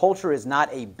 Your culture is not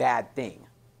a bad thing.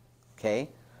 Okay?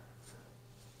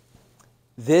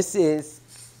 This is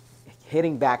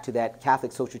hitting back to that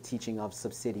Catholic social teaching of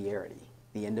subsidiarity,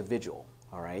 the individual.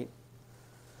 All right?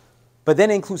 But then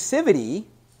inclusivity,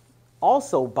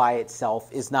 also by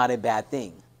itself, is not a bad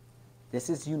thing. This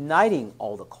is uniting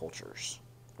all the cultures,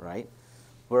 right?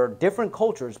 We're different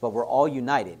cultures, but we're all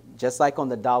united. Just like on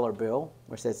the dollar bill,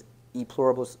 where it says, e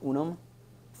pluribus unum,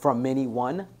 from many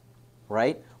one,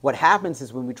 right? What happens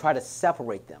is when we try to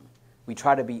separate them, we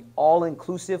try to be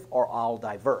all-inclusive or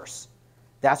all-diverse.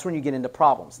 That's when you get into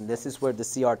problems. And this is where the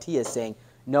CRT is saying,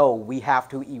 no, we have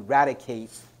to eradicate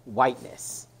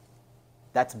whiteness.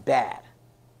 That's bad,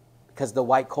 because the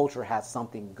white culture has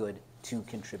something good to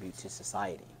contribute to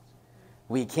society.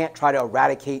 We can't try to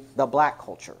eradicate the black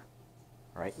culture,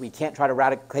 right? We can't try to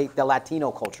eradicate the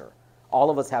Latino culture. All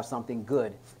of us have something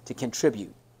good to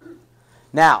contribute.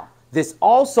 Now, this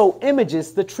also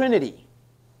images the Trinity.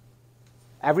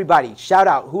 Everybody, shout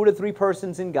out, who are the three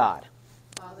persons in God?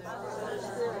 Father, Son,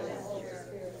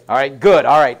 Spirit. All right, good.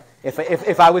 All right.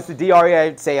 If I was the DRE,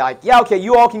 I'd say, like, yeah, okay,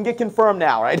 you all can get confirmed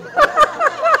now, right?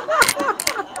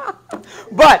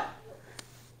 But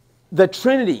the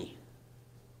Trinity,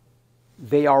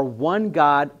 they are one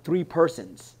God, three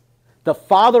persons. The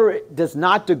Father does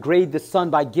not degrade the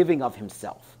Son by giving of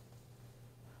himself.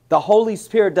 The Holy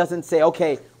Spirit doesn't say,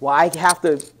 okay, well, I have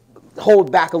to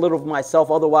hold back a little of myself,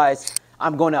 otherwise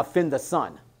I'm going to offend the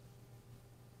Son.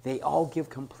 They all give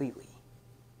completely.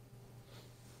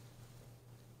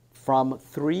 From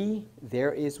three,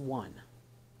 there is one.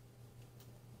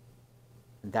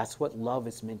 And that's what love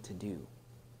is meant to do.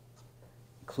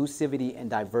 Inclusivity and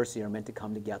diversity are meant to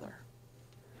come together.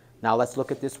 Now let's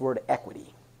look at this word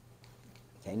equity.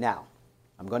 Okay, now,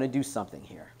 I'm going to do something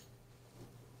here.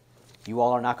 You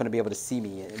all are not going to be able to see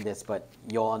me in this, but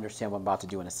you'll understand what I'm about to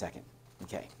do in a second.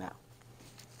 Okay, now,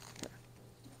 here.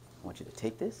 I want you to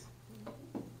take this.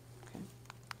 Okay.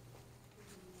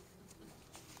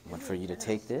 I want for you to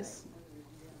take this.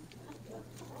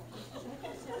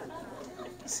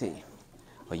 Let's see.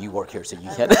 Well, you work here, so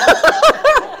you can.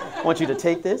 I want you to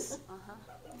take this.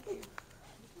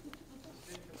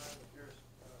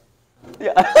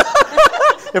 Yeah.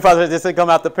 Your father just said, come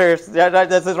out the Paris. Yeah,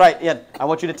 this is right. Yeah. I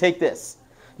want you to take this.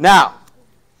 Now,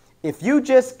 if you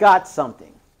just got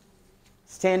something,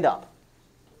 stand up.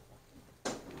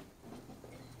 All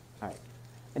right.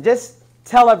 And just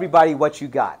tell everybody what you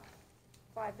got.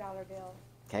 $5 bill.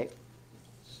 Okay.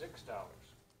 $6.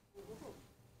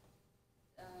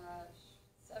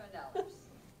 $7. $20.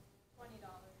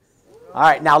 All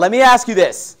right. Now, let me ask you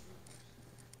this.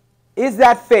 Is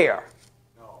that fair?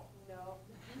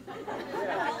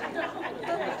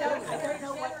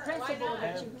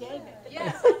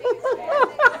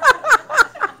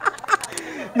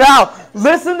 Now,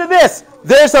 listen to this.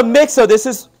 There's a mix. So this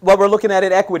is what we're looking at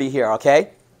in equity here,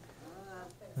 okay?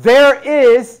 There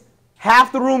is,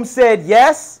 half the room said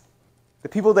yes. The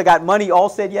people that got money all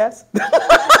said yes. Because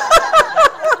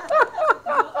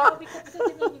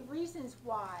there may be reasons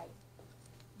why,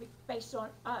 based on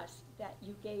us, that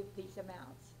you gave these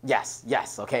amounts. Yes,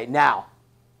 yes. Okay, now.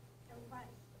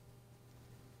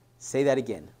 Say that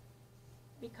again.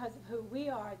 Because of who we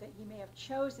are, that he may have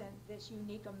chosen this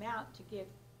unique amount to give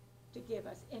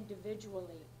us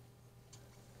individually.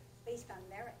 Based on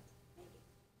merit, maybe.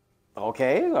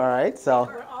 Okay, all right.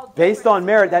 So based on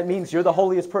merit, that means you're the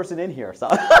holiest person in here. So.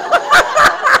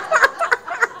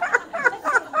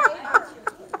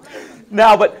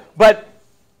 Now, but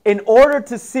in order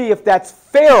to see if that's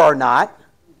fair or not,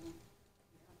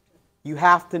 you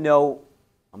have to know,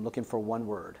 I'm looking for one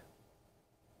word.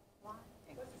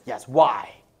 Yes,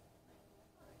 why?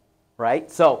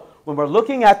 Right? So when we're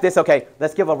looking at this, okay,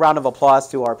 let's give a round of applause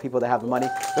to our people that have the money.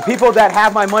 The people that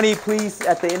have my money, please,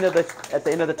 at the end of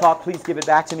the talk, please give it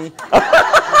back to me.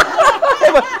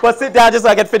 but sit down just so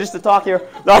I can finish the talk here.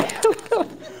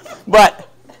 But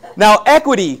now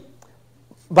equity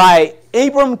by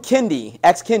Abram Kendi,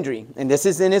 ex-Kendry, and this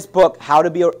is in his book, How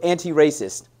to Be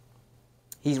Anti-Racist.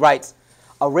 He writes,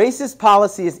 a racist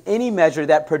policy is any measure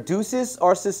that produces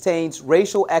or sustains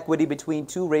racial equity between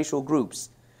two racial groups.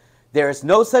 There is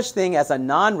no such thing as a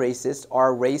non-racist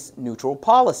or race-neutral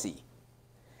policy.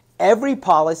 Every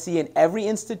policy in every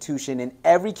institution, in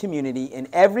every community, in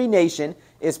every nation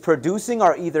is producing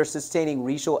or either sustaining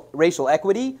racial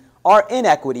equity or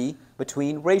inequity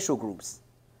between racial groups.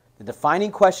 The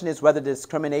defining question is whether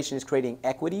discrimination is creating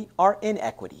equity or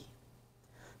inequity.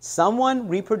 Someone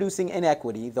reproducing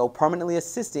inequity, though permanently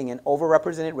assisting an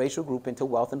overrepresented racial group into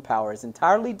wealth and power, is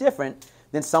entirely different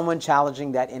than someone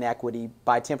challenging that inequity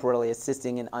by temporarily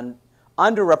assisting an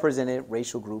underrepresented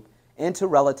racial group into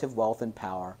relative wealth and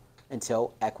power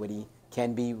until equity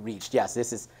can be reached. Yes,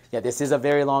 this is a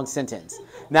very long sentence.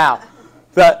 Now,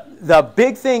 the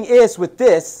big thing is with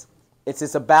this,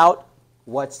 it's about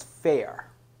what's fair.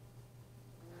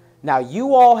 Now,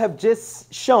 you all have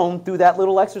just shown through that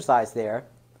little exercise there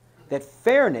that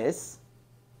fairness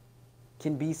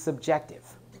can be subjective.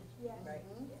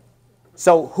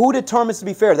 So who determines to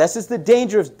be fair? This is the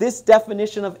danger of this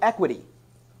definition of equity.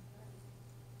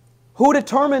 Who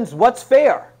determines what's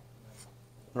fair?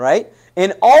 Right?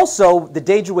 And also the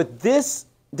danger with this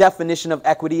definition of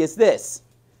equity is this.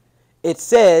 It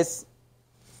says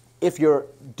if you're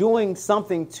doing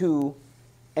something to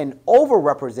an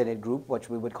overrepresented group, which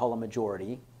we would call a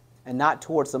majority, and not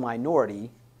towards the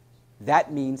minority,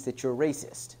 that means that you're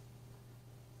racist.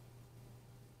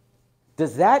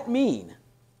 Does that mean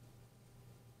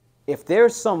if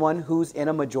there's someone who's in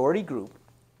a majority group,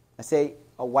 I say,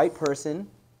 a white person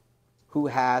who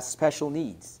has special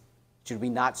needs. Should we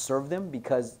not serve them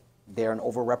because they're an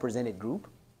overrepresented group?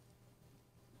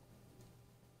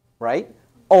 Right?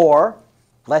 Or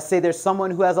let's say there's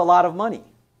someone who has a lot of money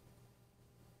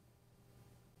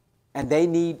and they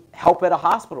need help at a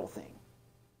hospital thing.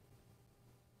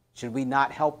 Should we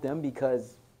not help them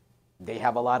because they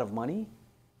have a lot of money?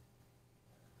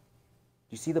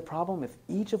 You see the problem? If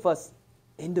each of us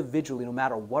individually, no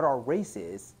matter what our race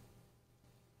is,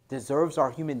 deserves our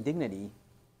human dignity,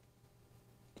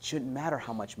 it shouldn't matter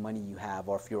how much money you have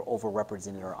or if you're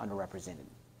overrepresented or underrepresented.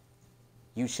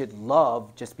 You should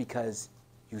love just because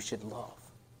you should love.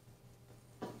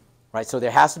 Right? So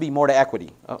there has to be more to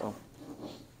equity. Uh-oh.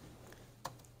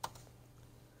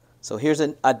 So here's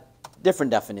a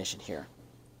different definition here.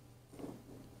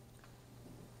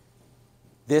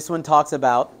 This one talks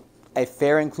about a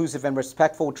fair, inclusive, and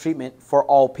respectful treatment for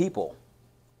all people.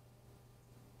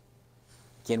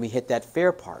 Again, we hit that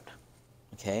fair part.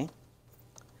 Okay?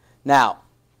 Now,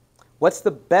 what's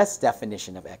the best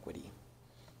definition of equity?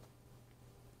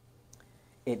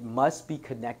 It must be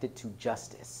connected to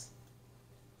justice.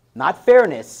 Not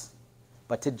fairness,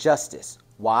 but to justice.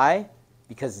 Why?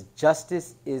 Because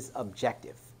justice is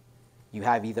objective. You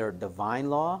have either divine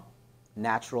law,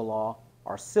 natural law,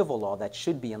 or civil law that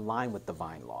should be in line with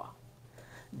divine law.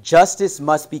 Justice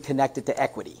must be connected to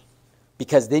equity,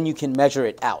 because then you can measure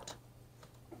it out.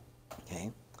 Okay?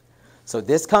 So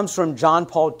this comes from John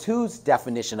Paul II's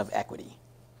definition of equity.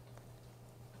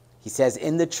 He says,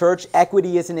 in the church,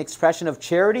 equity is an expression of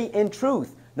charity and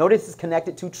truth. Notice it's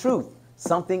connected to truth,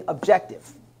 something objective.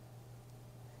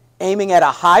 Aiming at a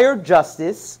higher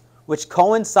justice, which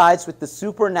coincides with the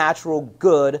supernatural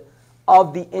good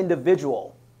of the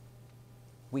individual.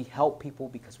 We help people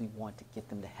because we want to get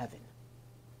them to heaven.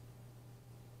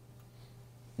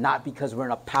 Not because we're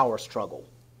in a power struggle.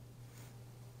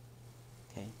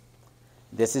 Okay?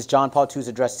 This is John Paul II's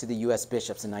address to the U.S.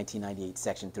 bishops in 1998,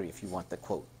 section 3, if you want the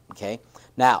quote. Okay?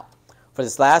 Now, for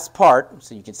this last part,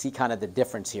 so you can see kind of the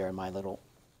difference here in my little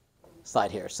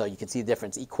slide here. So you can see the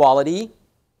difference. Equality,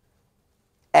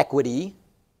 equity,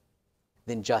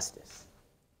 then justice.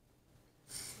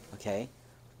 Okay?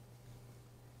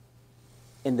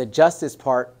 In the justice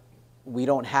part, we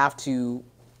don't have to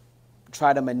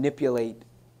try to manipulate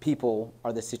people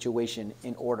or the situation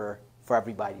in order for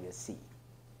everybody to see,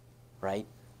 right?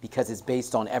 Because it's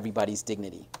based on everybody's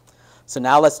dignity. So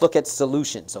now let's look at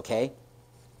solutions, okay?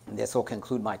 And this will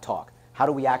conclude my talk. How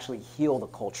do we actually heal the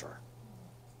culture?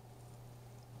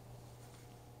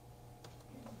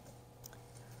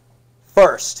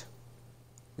 First,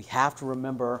 we have to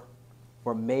remember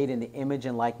we're made in the image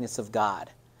and likeness of God.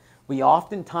 We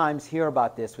oftentimes hear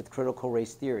about this with critical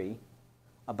race theory,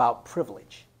 about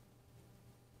privilege.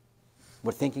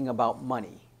 We're thinking about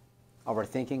money, or we're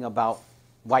thinking about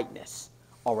whiteness,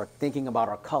 or we're thinking about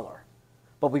our color.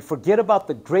 But we forget about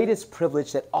the greatest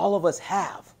privilege that all of us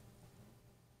have,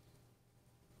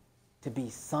 to be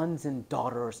sons and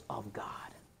daughters of God.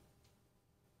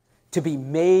 To be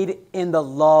made in the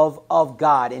love of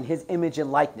God, in His image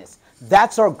and likeness.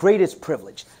 That's our greatest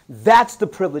privilege. That's the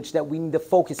privilege that we need to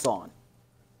focus on.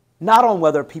 Not on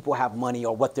whether people have money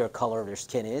or what their color of their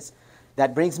skin is.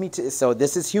 That brings me to, so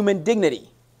this is human dignity.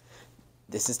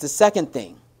 This is the second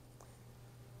thing.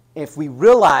 If we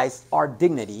realize our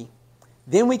dignity,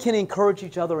 then we can encourage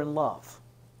each other in love,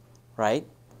 right?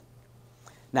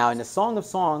 Now in the Song of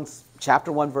Songs,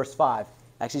 chapter 1, verse 5,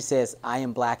 actually says, I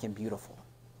am black and beautiful.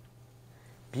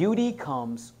 Beauty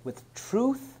comes with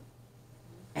truth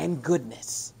and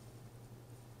goodness.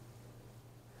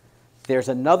 There's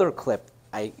another clip.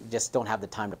 I just don't have the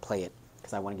time to play it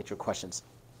because I want to get your questions.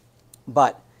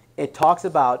 But it talks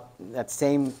about that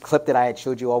same clip that I had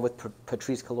showed you all with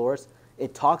Patrice Calors.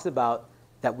 It talks about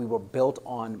that we were built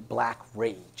on black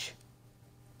rage.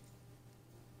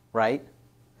 Right?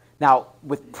 Now,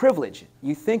 with privilege,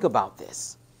 you think about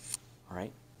this. All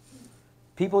right?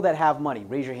 People that have money,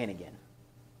 raise your hand again.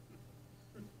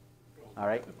 All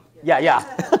right? Yeah.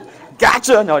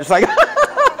 Gotcha. No, just like,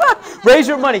 raise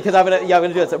your money, because I'm gonna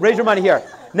do this. Raise your money here.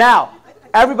 Now,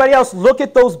 everybody else, look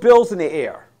at those bills in the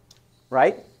air.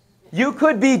 Right? You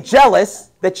could be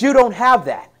jealous that you don't have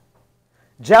that.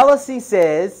 Jealousy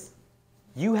says,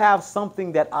 you have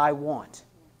something that I want.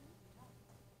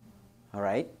 All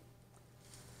right?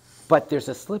 But there's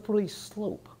a slippery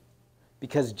slope,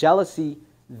 because jealousy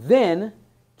then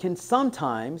can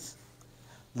sometimes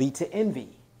lead to envy.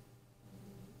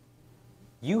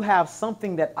 You have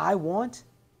something that I want,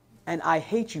 and I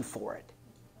hate you for it.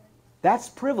 That's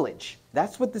privilege.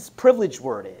 That's what this privilege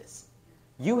word is.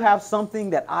 You have something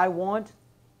that I want,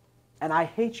 and I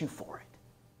hate you for it.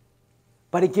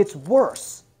 But it gets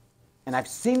worse. And I've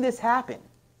seen this happen.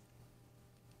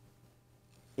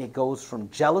 It goes from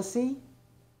jealousy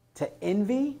to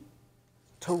envy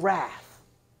to wrath.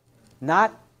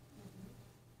 Not,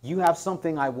 you have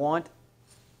something I want,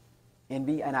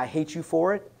 envy, and I hate you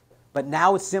for it. But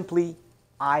now it's simply,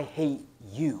 I hate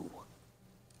you.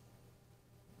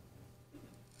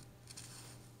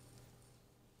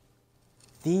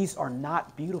 These are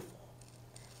not beautiful.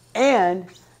 And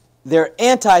they're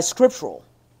anti-scriptural.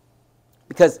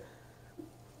 Because,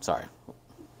 sorry,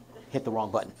 hit the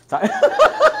wrong button. Sorry.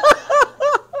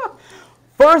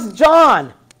 1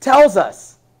 John tells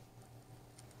us,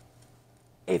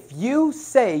 if you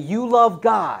say you love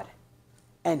God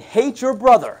and hate your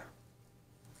brother,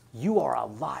 you are a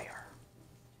liar.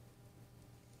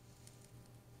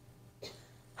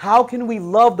 How can we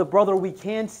love the brother we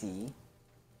can see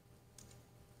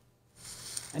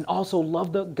and also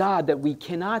love the God that we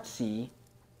cannot see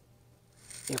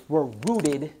if we're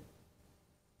rooted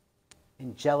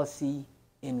in jealousy,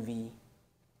 envy,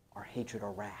 or hatred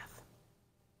or wrath?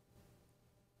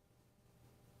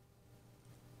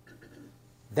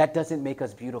 That doesn't make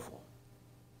us beautiful.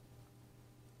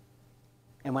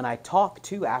 And when I talk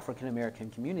to African American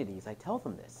communities, I tell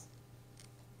them this.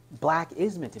 Black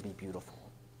is meant to be beautiful.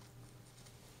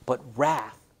 But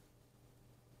wrath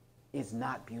is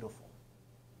not beautiful.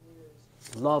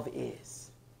 Love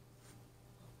is.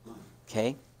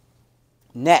 Okay?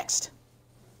 Next.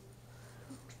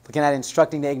 Looking at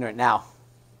instructing the ignorant. Now,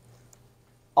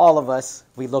 all of us,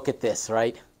 we look at this,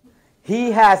 right?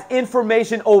 He has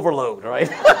information overload, right?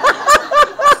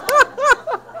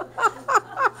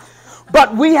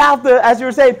 But we have to, as you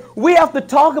were saying, we have to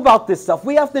talk about this stuff.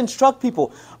 We have to instruct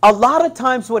people. A lot of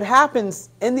times what happens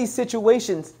in these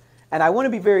situations, and I want to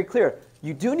be very clear,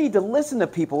 you do need to listen to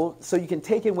people so you can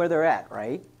take in where they're at,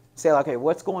 right? Say, okay,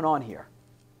 what's going on here?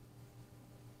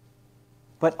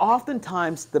 But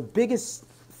oftentimes the biggest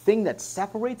thing that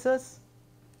separates us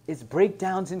is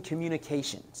breakdowns in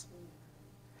communications.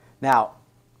 Now,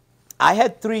 I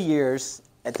had 3 years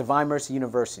at Divine Mercy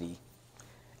University,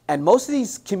 and most of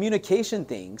these communication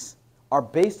things are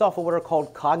based off of what are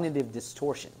called cognitive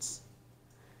distortions.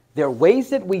 They're ways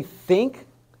that we think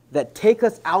that take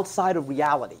us outside of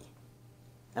reality.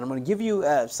 And I'm going to give you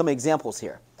some examples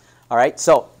here. All right,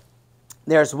 so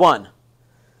there's one,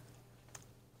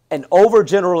 an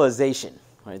overgeneralization.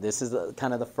 All right, this is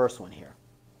kind of the first one here.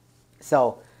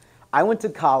 So I went to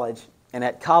college, and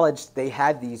at college they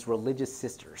had these religious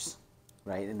sisters,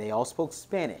 right? And they all spoke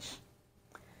Spanish.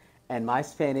 And my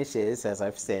Spanish is, as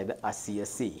I've said,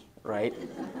 así, right?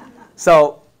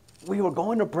 So we were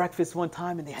going to breakfast one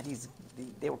time, and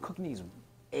they were cooking these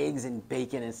eggs and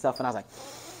bacon and stuff, and I was like,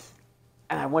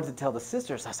 and I wanted to tell the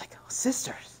sisters, I was like, oh,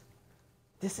 sisters,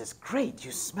 this is great. Do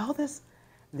you smell this?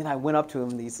 And then I went up to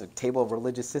them, these table of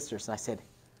religious sisters, and I said,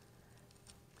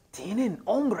 tienen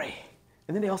hombre.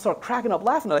 And then they all start cracking up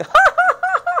laughing. They're like, ha,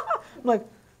 ha, ha, ha. I'm like,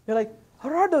 they're like,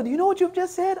 Gerardo, do you know what you've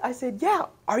just said? I said, yeah.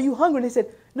 Are you hungry? And they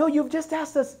said, no, you've just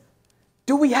asked us,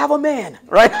 do we have a man?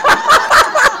 Right?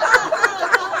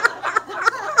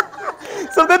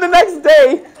 So then the next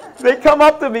day, they come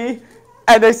up to me,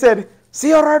 and they said, see,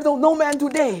 Gerardo, no man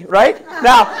today, right?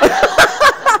 Now,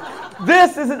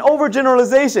 this is an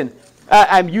overgeneralization.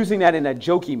 I'm using that in a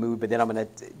jokey mood, but then I'm going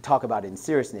to talk about it in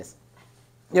seriousness.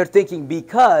 You're thinking,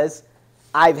 because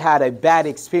I've had a bad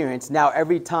experience, now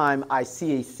every time I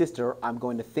see a sister, I'm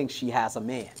going to think she has a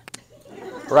man,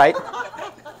 right?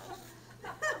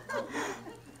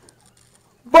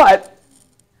 But,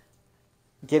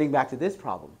 getting back to this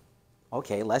problem,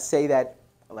 okay, let's say that,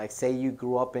 like, say you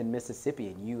grew up in Mississippi,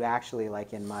 and you actually,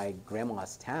 like in my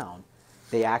grandma's town,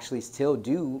 they actually still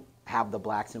do have the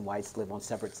blacks and whites live on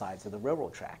separate sides of the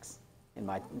railroad tracks in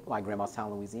my grandma's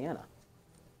town, Louisiana.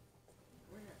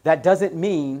 That doesn't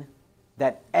mean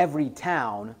that every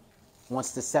town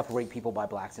wants to separate people by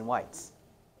blacks and whites.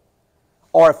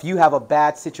 Or if you have a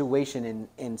bad situation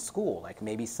in school, like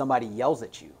maybe somebody yells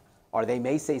at you, or they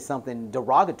may say something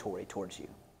derogatory towards you,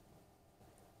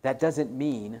 that doesn't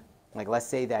mean, like let's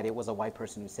say that it was a white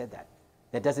person who said that.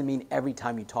 That doesn't mean every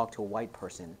time you talk to a white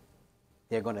person,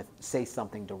 they're going to say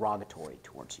something derogatory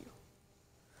towards you.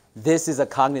 This is a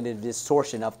cognitive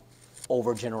distortion of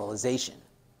overgeneralization.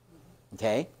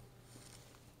 Okay?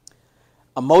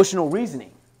 Emotional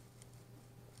reasoning.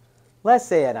 Let's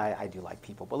say, and I do like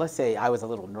people, but let's say I was a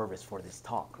little nervous for this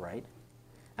talk, right?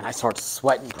 And I start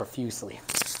sweating profusely.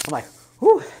 I'm like,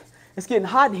 whew, it's getting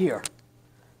hot in here.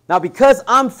 Now, because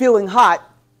I'm feeling hot,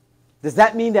 does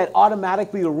that mean that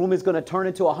automatically the room is going to turn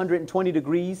into 120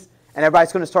 degrees and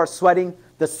everybody's going to start sweating?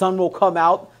 The sun will come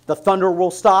out, the thunder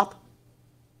will stop?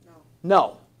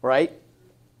 No, right?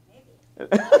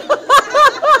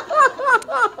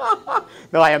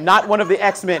 No, I am not one of the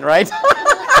X-Men, right?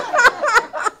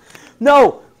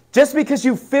 No, just because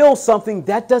you feel something,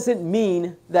 that doesn't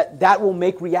mean that that will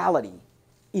make reality.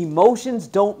 Emotions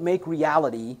don't make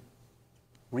reality.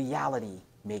 Reality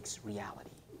makes reality.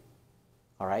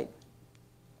 All right?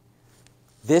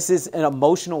 This is an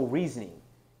emotional reasoning.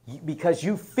 Because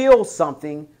you feel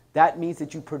something, that means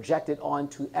that you project it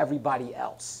onto everybody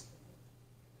else.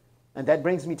 And that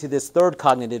brings me to this third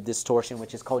cognitive distortion,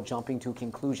 which is called jumping to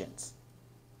conclusions.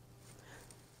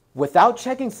 Without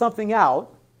checking something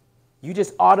out, you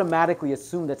just automatically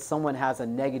assume that someone has a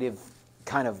negative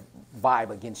kind of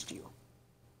vibe against you.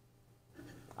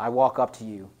 I walk up to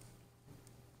you.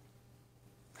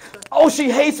 Oh,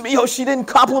 she hates me. Oh, she didn't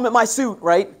compliment my suit,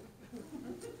 right?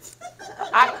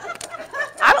 I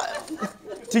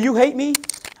don't. Do you hate me?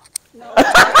 No.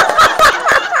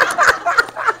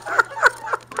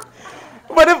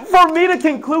 But for me to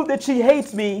conclude that she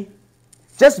hates me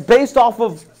just based off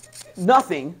of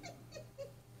nothing,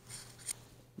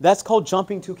 that's called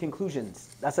jumping to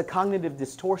conclusions. That's a cognitive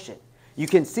distortion. You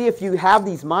can see if you have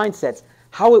these mindsets,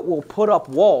 how it will put up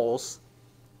walls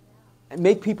and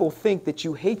make people think that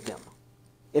you hate them.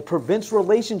 It prevents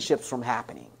relationships from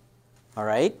happening. All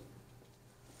right?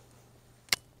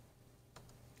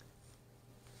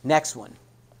 Next one.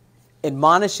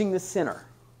 Admonishing the sinner.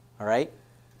 All right?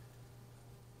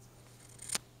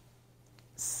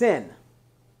 Sin.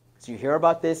 So you hear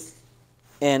about this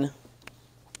in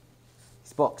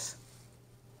these books.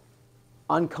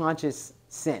 Unconscious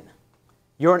sin.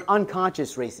 You're an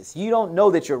unconscious racist. You don't know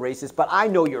that you're racist, but I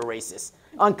know you're racist.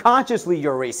 Unconsciously,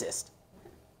 you're racist.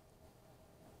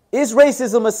 Is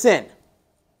racism a sin?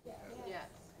 Yes.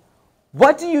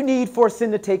 What do you need for a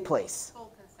sin to take place?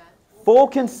 Full consent. Full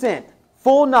consent,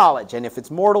 full knowledge, and if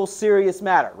it's mortal, serious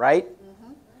matter, right?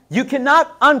 Mm-hmm. You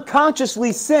cannot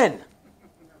unconsciously sin.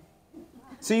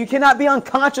 So you cannot be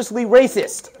unconsciously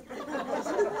racist.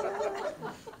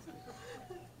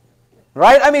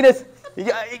 Right? I mean, it's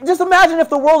just imagine if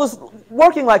the world is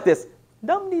working like this.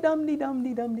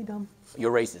 Dum-de-dum-de-dum-de-dum-de-dum.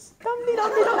 You're racist.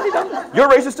 Dum-de-dum-de-dum-de-dum. You're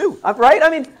racist too, right? I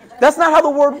mean, that's not how the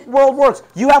world works.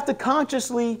 You have to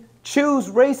consciously choose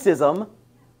racism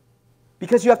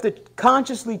because you have to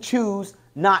consciously choose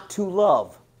not to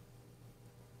love.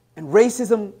 And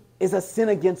racism is a sin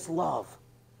against love.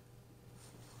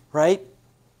 Right?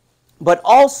 But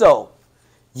also,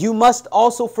 you must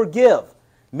also forgive.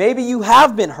 Maybe you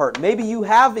have been hurt. Maybe you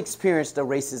have experienced a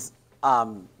racist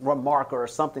remark or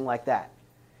something like that.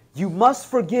 You must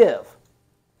forgive.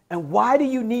 And why do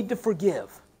you need to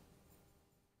forgive?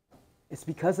 It's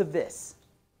because of this.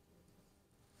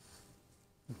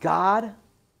 God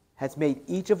has made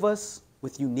each of us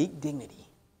with unique dignity.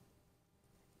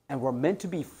 And we're meant to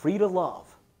be free to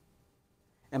love.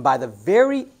 And by the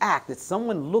very act that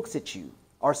someone looks at you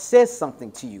or says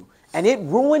something to you, and it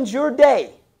ruins your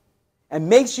day and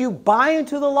makes you buy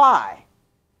into the lie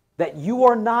that you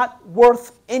are not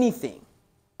worth anything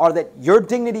or that your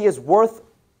dignity is worth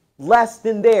less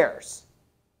than theirs.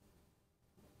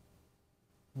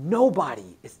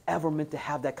 Nobody is ever meant to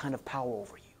have that kind of power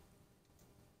over you.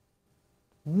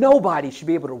 Nobody should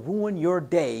be able to ruin your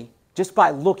day just by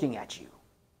looking at you.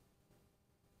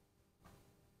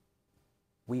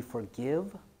 We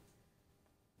forgive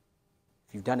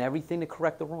if you've done everything to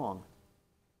correct the wrong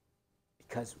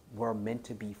because we're meant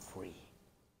to be free,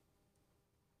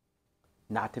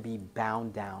 not to be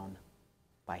bound down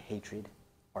by hatred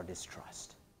or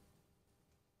distrust.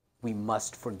 We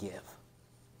must forgive,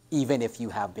 even if you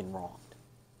have been wronged.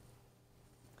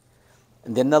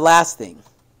 And then the last thing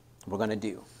we're going to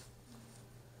do,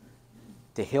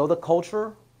 to heal the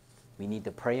culture, we need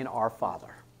to pray in Our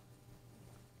Father.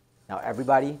 Now,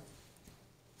 everybody,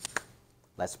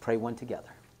 let's pray one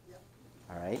together.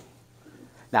 All right?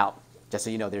 Now, just so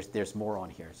you know, there's more on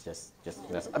here. It's just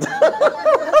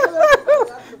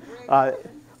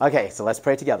okay, so let's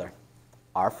pray together.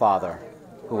 Our Father,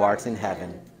 who art in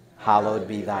heaven, hallowed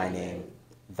be thy name.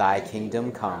 Thy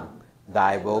kingdom come,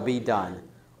 thy will be done,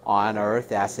 on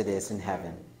earth as it is in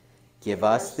heaven. Give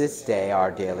us this day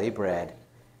our daily bread,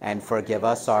 and forgive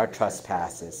us our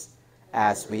trespasses,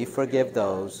 as we forgive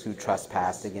those who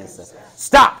trespass against us.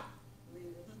 Stop!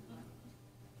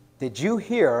 Did you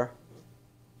hear?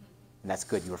 And that's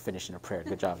good, you were finishing a prayer.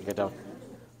 Good job, good job.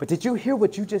 But did you hear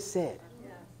what you just said?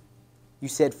 You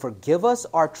said, forgive us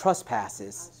our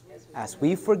trespasses, as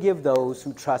we forgive those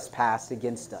who trespass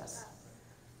against us.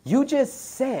 You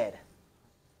just said,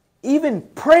 even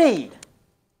prayed,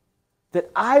 that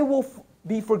I will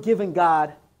be forgiven,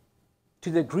 God, to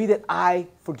the degree that I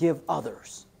forgive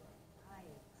others.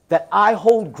 that I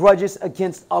hold grudges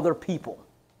against other people,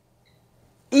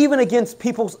 even against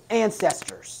people's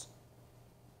ancestors.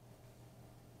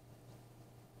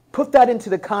 Put that into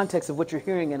the context of what you're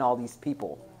hearing in all these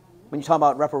people when you talk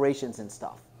about reparations and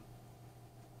stuff.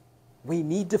 We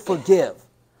need to forgive.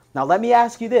 Now let me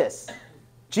ask you this.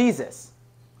 Jesus,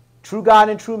 true God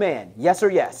and true man, yes or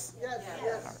yes? Yes,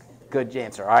 yes. All right, good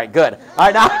answer. All right, good.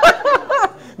 All right, now,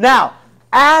 now,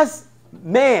 as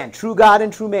man, true God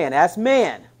and true man, as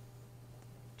man,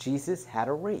 Jesus had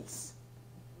a race.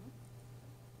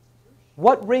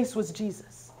 What race was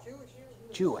Jesus?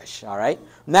 Jewish, all right?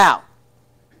 Now,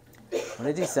 I'm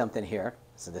going to do something here.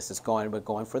 So this is we're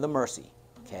going for the mercy,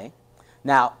 okay?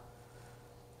 Now,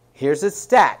 here's a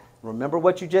stat. Remember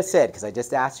what you just said, because I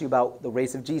just asked you about the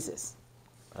race of Jesus.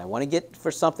 But I want to get for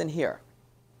something here.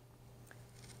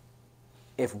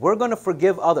 If we're going to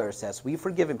forgive others as we've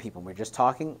forgiven people, we're just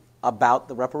talking about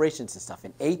the reparations and stuff.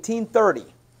 In 1830,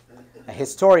 a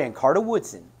historian, Carter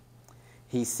Woodson,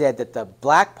 he said that the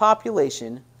black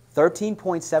population,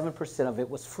 13.7% of it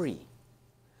was free.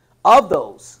 Of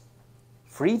those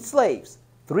freed slaves,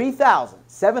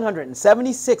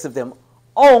 3,776 of them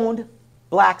owned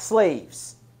black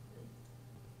slaves.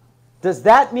 Does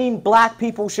that mean black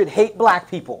people should hate black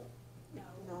people?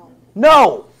 No.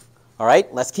 No. All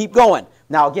right, let's keep going.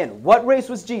 Now again, what race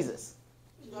was Jesus?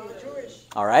 Jewish.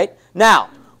 All right. Now,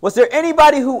 was there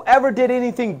anybody who ever did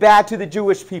anything bad to the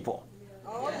Jewish people?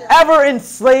 Oh, yeah. Ever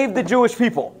enslaved the Jewish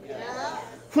people?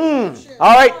 Yeah.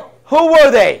 All right. Who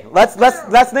were they?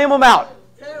 Let's name them out.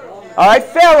 Pharaoh. All right,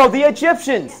 Pharaoh, the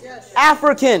Egyptians, Yes.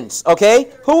 Africans,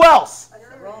 okay? Who else?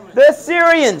 The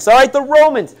Assyrians, all right, the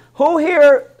Romans. Who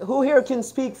here can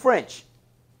speak French?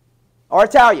 Or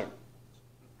Italian?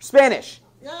 Spanish?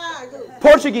 Yeah, I do.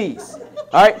 Portuguese?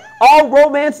 All right, all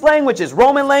Roman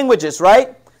languages,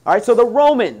 right? All right, so the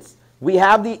Romans, we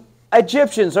have the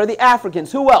Egyptians or the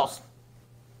Africans. Who else?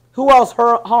 Who else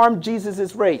harmed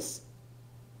Jesus' race?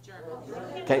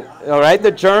 Okay, all right,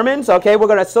 the Germans, okay, we're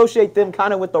going to associate them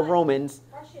kind of with the Romans.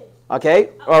 Okay,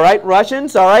 all right,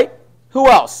 Russians, all right. Who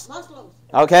else? Muslims.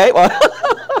 Okay, well,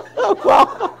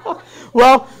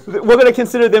 well, we're going to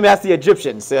consider them as the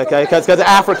Egyptians, okay, because the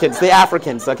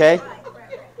Africans, okay?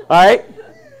 All right,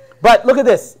 but look at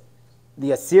this.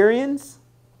 The Assyrians,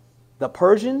 the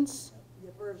Persians,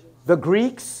 the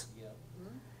Greeks.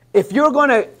 If you're going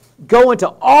to go into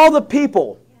all the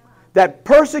people that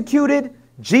persecuted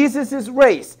Jesus'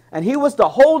 race, and he was to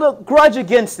hold a grudge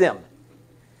against them,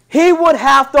 he would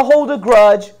have to hold a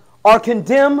grudge or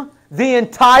condemn the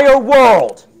entire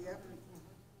world.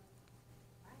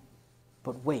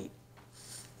 But wait,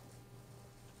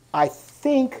 I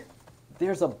think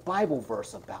there's a Bible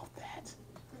verse about that.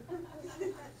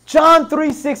 John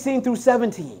 3:16 through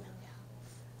 17.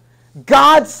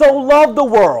 God so loved the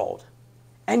world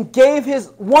and gave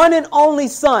his one and only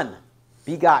Son,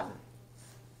 begotten,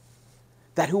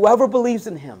 that whoever believes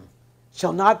in him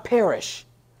shall not perish,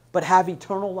 but have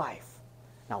eternal life.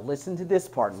 Now listen to this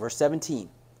part in verse 17.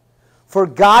 For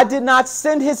God did not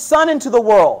send his Son into the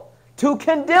world to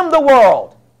condemn the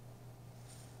world,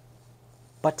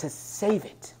 but to save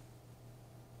it.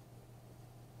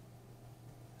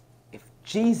 If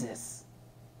Jesus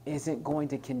isn't going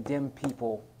to condemn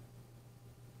people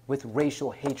with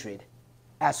racial hatred,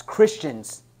 as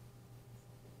Christians,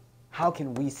 how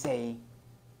can we say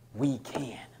we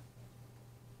can?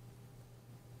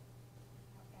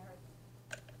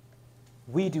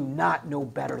 We do not know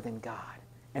better than God,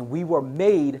 and we were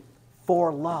made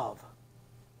for love.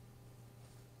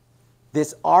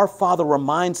 This Our Father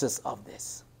reminds us of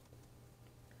this.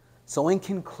 So in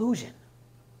conclusion,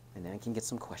 and then I can get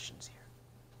some questions here,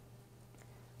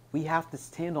 we have to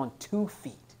stand on 2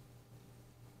 feet.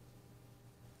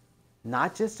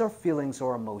 Not just our feelings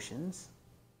or emotions,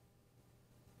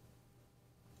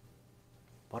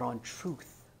 but on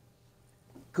truth,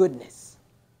 goodness,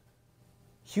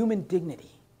 human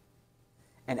dignity.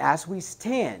 And as we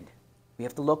stand, we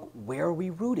have to look, where are we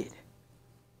rooted?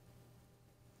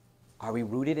 Are we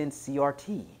rooted in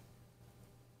CRT,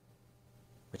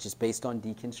 which is based on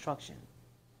deconstruction,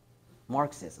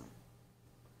 Marxism,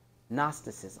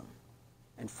 Gnosticism,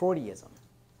 and Freudianism?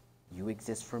 You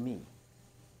exist for me.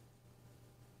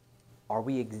 Are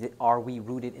we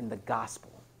rooted in the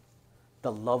gospel,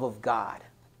 the love of God,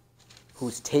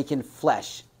 who's taken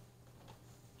flesh,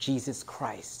 Jesus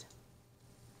Christ,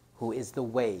 who is the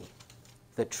way,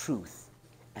 the truth,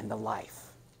 and the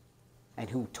life, and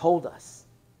who told us,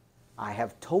 I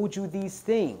have told you these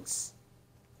things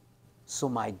so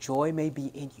my joy may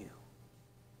be in you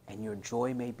and your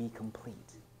joy may be complete.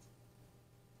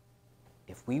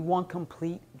 If we want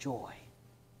complete joy,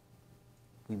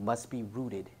 we must be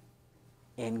rooted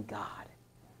in God,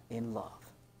 in love,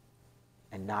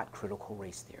 and not critical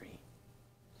race theory.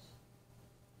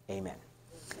 Amen.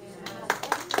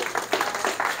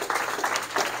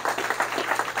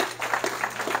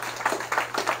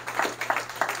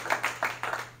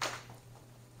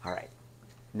 All right.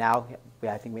 Now,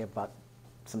 I think we have about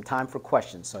some time for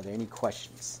questions. So are there any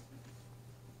questions?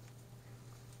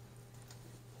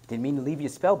 Didn't mean to leave you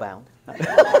spellbound.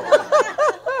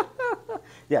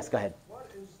 Yes, go ahead. What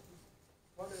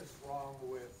is wrong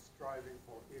with striving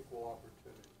for equal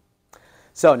opportunity?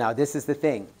 So now this is the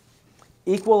thing.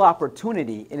 Equal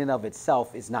opportunity in and of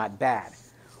itself is not bad.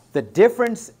 The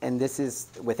difference, and this is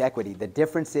with equity, the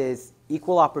difference is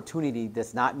equal opportunity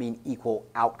does not mean equal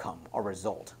outcome or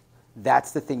result.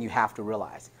 That's the thing you have to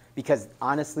realize. Because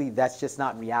honestly, that's just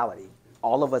not reality.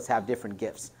 All of us have different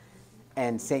gifts.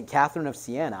 And St. Catherine of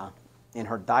Siena, in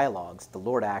her dialogues, the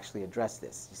Lord actually addressed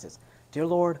this. He says, "Dear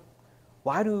Lord,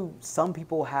 why do some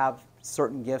people have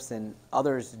certain gifts and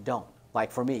others don't?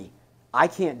 Like for me, I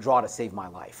can't draw to save my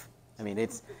life. I mean,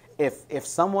 it's if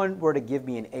someone were to give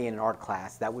me an A in an art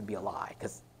class, that would be a lie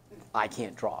because I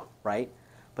can't draw, right?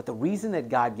 But the reason that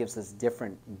God gives us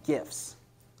different gifts,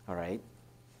 all right,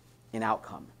 in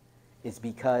outcome, is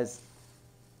because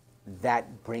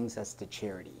that brings us to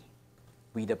charity.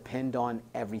 We depend on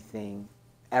everything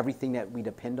that we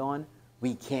depend on,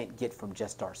 we can't get from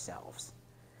just ourselves.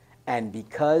 And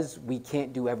because we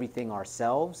can't do everything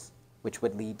ourselves, which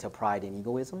would lead to pride and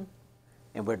egoism,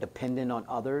 and we're dependent on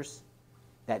others,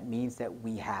 that means that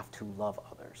we have to love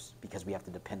others because we have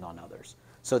to depend on others.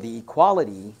 So the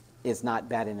equality is not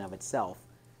bad in and of itself,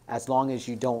 as long as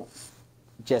you don't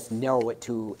just narrow it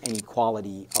to an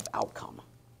equality of outcome.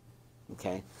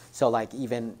 Okay? So like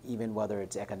even whether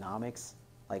it's economics,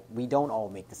 like we don't all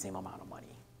make the same amount of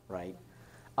money, right?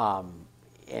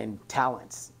 And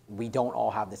talents, we don't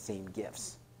all have the same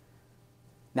gifts.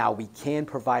 Now, we can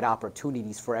provide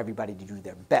opportunities for everybody to do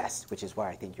their best, which is where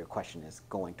I think your question is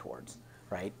going towards,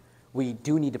 right? We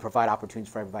do need to provide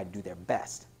opportunities for everybody to do their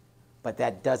best, but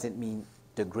that doesn't mean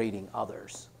degrading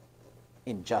others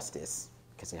in justice,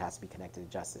 because it has to be connected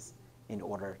to justice, in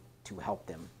order to help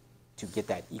them to get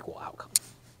that equal outcome.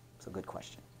 It's a good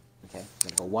question. Okay, I'm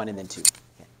gonna go one and then two.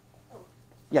 Okay.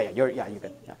 Yeah, you're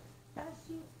good. Yeah. As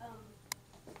you,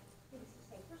 things to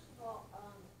say, first of all,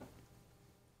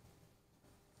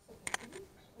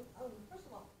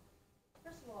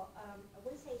 I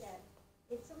would say that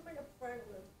if someone up front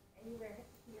or anywhere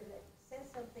here that says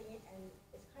something and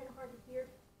it's kind of hard to hear,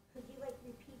 could you like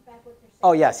repeat back what they're saying?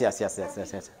 Oh,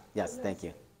 yes, thank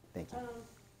you.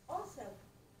 Also,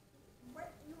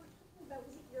 what you were talking about,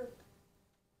 was it your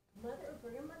mother or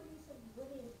grandmother you said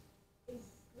is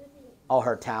living? Oh,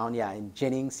 her town, yeah, in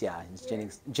Jennings,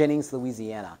 Jennings,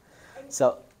 Louisiana. And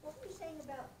So, what were you saying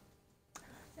about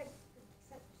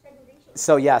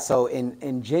segregation? so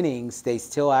in Jennings, they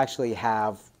still actually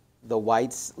have the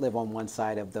whites live on one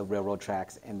side of the railroad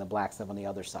tracks and the blacks live on the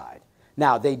other side.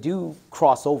 Now, they do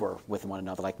cross over with one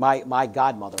another. Like my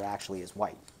godmother actually is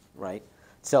white, right?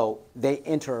 So they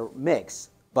intermix,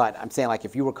 but I'm saying like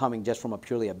if you were coming just from a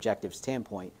purely objective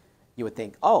standpoint, you would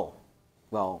think, oh,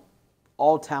 well,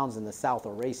 all towns in the South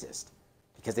are racist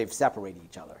because they've separated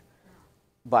each other.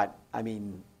 But, I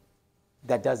mean,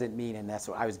 that doesn't mean, and that's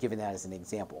what I was giving that as an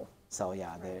example. So,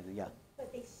 yeah, yeah.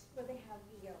 But they have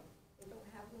the, they don't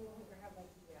have, no longer have like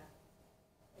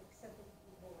the, accepted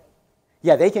people like.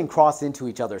 Yeah, they can cross into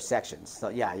each other's sections. So,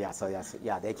 yeah,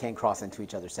 they can cross into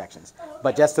each other's sections. Oh, okay.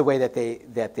 But just the way that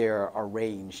they're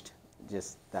arranged,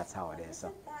 just that's how it is. So.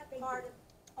 Isn't that part of,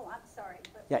 oh, I'm sorry,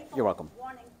 but Yeah, people you're welcome.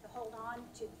 wanting to hold on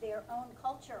to their own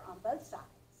culture on both sides?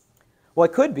 Well,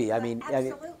 it could be. I mean,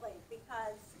 Absolutely,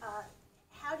 because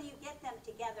how do you get them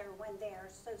together when they're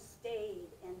so staid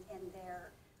in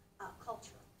their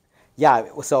culture? yeah.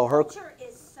 So her Culture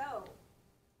is so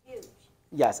huge.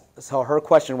 yes. So her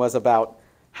question was about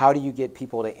how do you get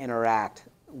people to interact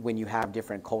when you have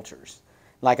different cultures?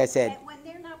 Like I said, And when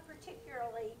they're not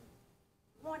particularly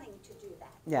wanting to do that.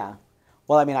 yeah.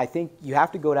 Well, I mean, I think you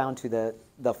have to go down to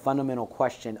the fundamental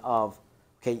question of,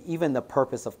 okay, even the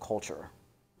purpose of culture,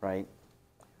 right?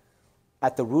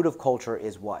 At the root of culture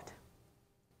is what?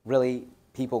 Really,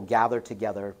 people gather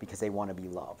together because they want to be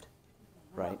loved,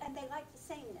 right? And they like the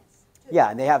sameness, too. Yeah,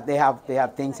 and they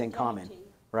have things in common,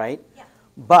 right? Yeah.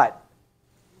 But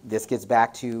this gets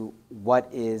back to what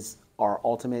is our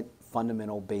ultimate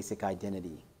fundamental basic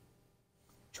identity?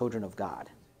 Children of God,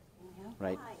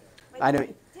 right? But I know. it'd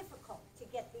be difficult to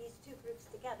get these two groups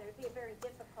together. It'd be a very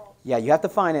difficult. Yeah, you have to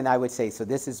find, and I would say, so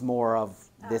this is more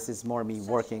me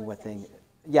working with things.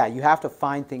 Yeah, you have to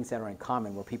find things that are in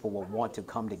common where people will want to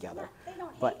come together. They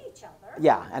don't But- hate each other.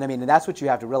 Yeah, and I mean, and that's what you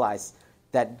have to realize,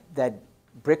 that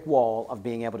brick wall of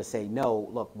being able to say, no,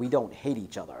 look, we don't hate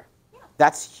each other.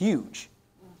 That's huge.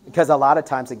 Because a lot of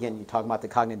times, again, you talk about the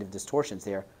cognitive distortions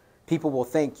there, people will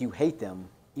think you hate them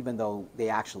even though they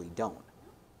actually don't.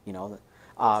 You know,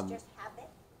 It's just habit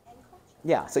and culture.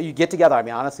 yeah, so you get together. I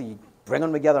mean, honestly, you bring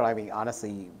them together. I mean,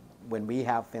 honestly, when we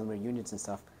have family reunions and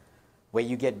stuff, where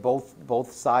you get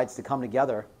both sides to come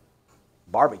together,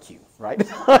 barbecue, right?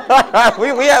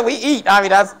 we eat. I mean,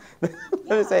 that's let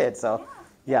me say it. So,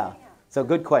 yeah. So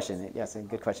good question. Yes, and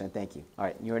good question. Thank you. All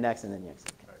right, you're next, and then next.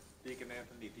 Okay. All right. Deacon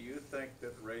Anthony, do you think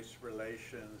that race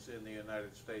relations in the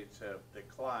United States have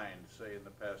declined, say, in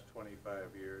the past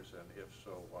 25 years, and if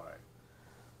so, why?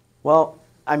 Well,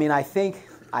 I mean, I think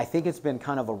it's been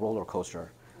kind of a roller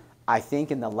coaster. I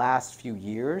think in the last few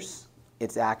years,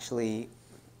 it's actually,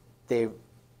 they've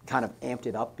kind of amped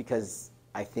it up because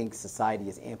I think society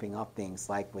is amping up things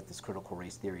like with this critical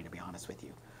race theory, to be honest with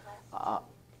you.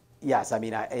 Yes, I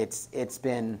mean, it's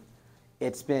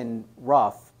been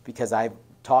rough because I've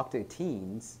talked to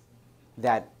teens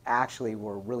that actually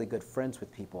were really good friends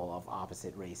with people of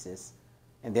opposite races.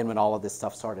 And then when all of this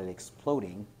stuff started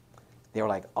exploding, they were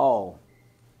like, oh,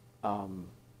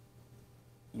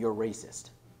 you're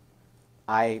racist.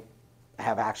 I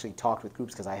have actually talked with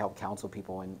groups because I help counsel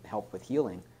people and help with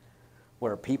healing,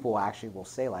 where people actually will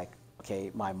say like,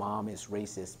 okay, my mom is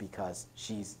racist because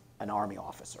she's an Army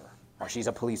officer or she's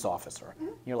a police officer.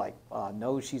 You're like,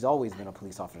 no, she's always been a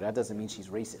police officer. That doesn't mean she's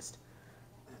racist.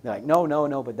 They're like,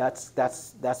 no, but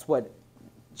that's what,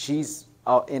 she's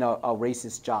in a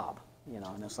racist job, you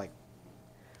know, and it's like,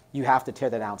 you have to tear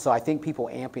that down. So I think people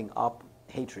amping up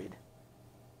hatred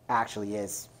actually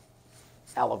has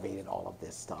elevated all of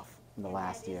this stuff in the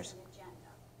last years. An agenda.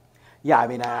 Yeah, I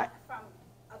mean, Not from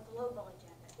a global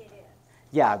agenda, it is.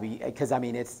 yeah, because I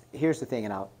mean, here's the thing,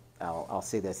 and I'll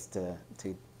say this to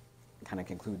kind of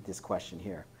conclude this question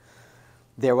here.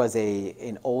 There was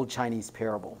an old Chinese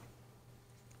parable.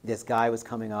 This guy was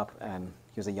coming up, and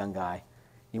he was a young guy.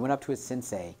 He went up to his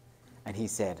sensei, and he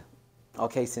said,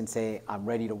 okay, sensei, I'm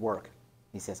ready to work.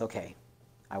 He says, okay,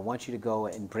 I want you to go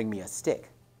and bring me a stick.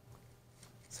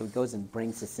 So he goes and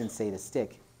brings the sensei the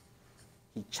stick.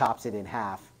 He chops it in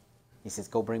half. He says,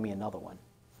 go bring me another one.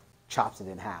 Chops it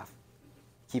in half.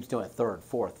 Keeps doing it, third,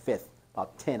 fourth, fifth,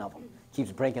 about 10 of them.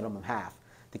 Keeps breaking them in half.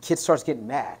 The kid starts getting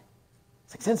mad.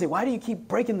 It's like, sensei, why do you keep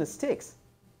breaking the sticks?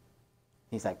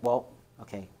 He's like, well,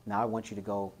 okay, now I want you to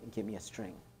go and get me a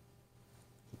string.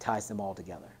 He ties them all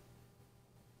together.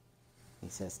 He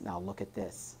says, now look at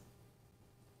this.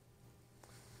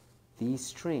 These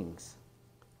strings,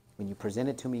 when you present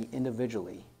it to me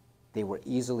individually, they were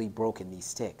easily broken, these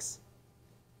sticks.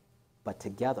 But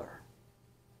together,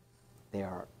 they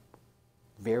are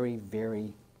very,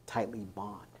 very tightly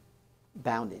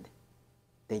bounded.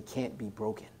 They can't be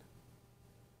broken.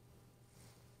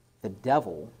 The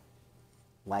devil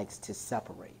likes to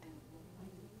separate.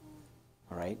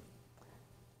 All right?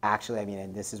 Actually, I mean,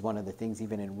 and this is one of the things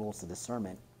even in rules of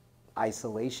discernment,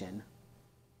 isolation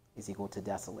is equal to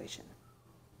desolation.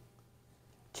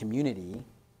 Community,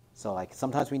 so like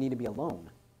sometimes we need to be alone,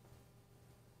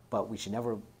 but we should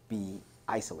never be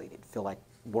isolated, feel like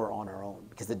we're on our own,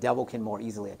 because the devil can more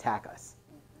easily attack us.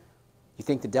 You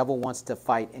think the devil wants to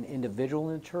fight an individual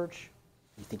in the church?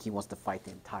 You think he wants to fight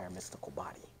the entire mystical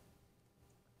body?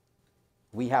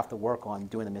 We have to work on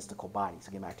doing the mystical body. So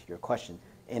getting back to your question,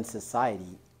 in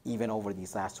society, even over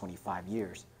these last 25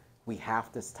 years, we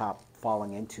have to stop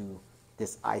falling into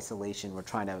this isolation. We're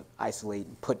trying to isolate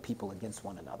and put people against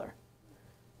one another.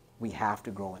 We have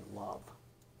to grow in love.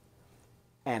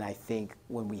 And I think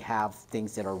when we have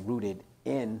things that are rooted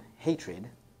in hatred,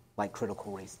 like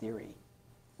critical race theory,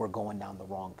 we're going down the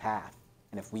wrong path.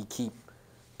 And if we keep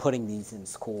putting these in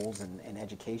schools and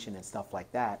education and stuff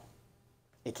like that,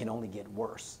 it can only get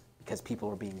worse because people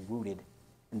are being rooted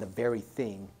in the very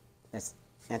thing that's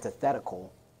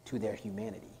antithetical to their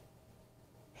humanity.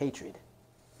 Hatred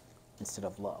instead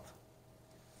of love.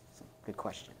 So, good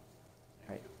question.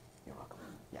 All right, you're welcome.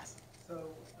 Yes. So,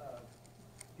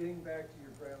 getting back to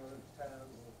your grandmother's town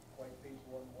with white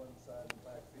people on one side and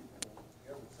black people on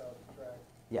the other side of the track.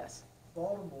 Yes.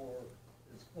 Baltimore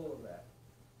is full of that.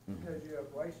 Because you have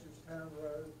Reisterstown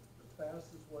Road, the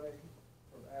fastest way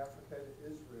from Africa to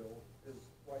Israel is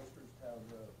Reisterstown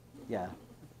Road. Yeah.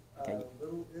 Okay.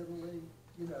 Little Italy,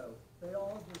 you know, they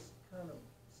all just kind of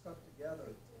stuck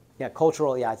together. Yeah,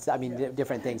 cultural, yeah, I mean,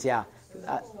 different things, yeah. It's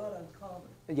not uncommon.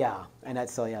 Yeah, and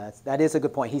that is a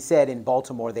good point. He said in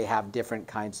Baltimore they have different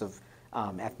kinds of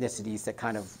ethnicities that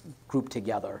kind of group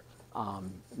together,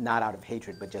 not out of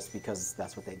hatred, but just because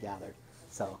that's what they gathered.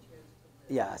 So,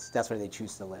 Yes, that's where they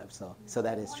choose to live. So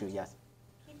that is true. Yes.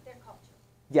 Keep their culture.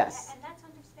 Yes. And that's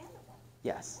understandable.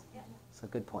 Yes. Yeah. So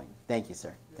good point. Thank you,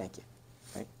 sir. Thank you.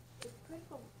 Right.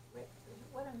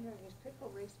 What I'm hearing is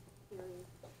critical race theory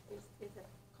is a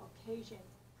Caucasian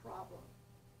problem,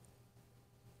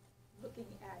 looking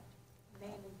at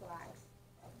mainly blacks.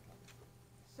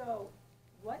 So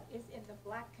what is in the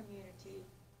black community?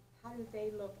 How do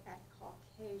they look at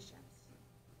Caucasians?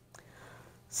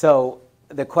 So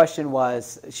the question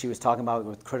was, she was talking about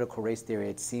with critical race theory,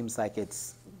 it seems like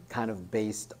it's kind of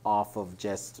based off of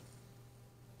just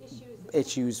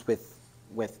issues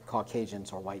with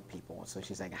Caucasians or white people. So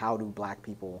she's like, how do black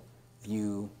people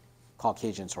view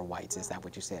Caucasians or whites? Is that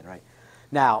what you said, right?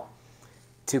 Now,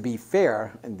 to be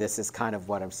fair, and this is kind of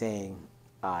what I'm saying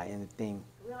in the thing,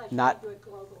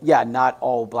 not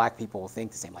all black people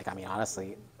think the same. Like, I mean,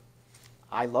 honestly,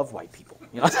 I love white people,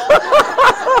 you know?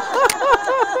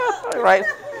 Right?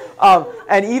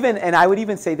 And I would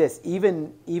even say this,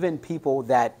 even people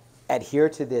that adhere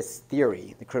to this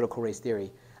theory, the critical race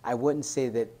theory, I wouldn't say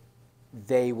that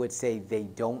they would say they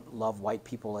don't love white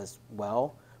people as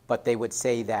well, but they would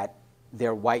say that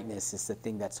their whiteness is the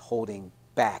thing that's holding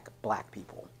back black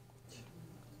people,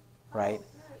 right?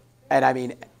 And I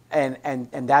mean,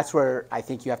 and that's where I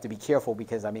think you have to be careful,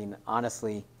 because I mean,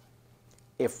 honestly,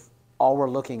 if all we're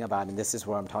looking about, and this is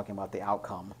where I'm talking about the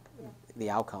outcome,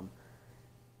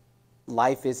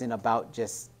 life isn't about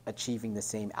just achieving the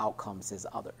same outcomes as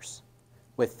others.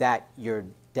 With that, you're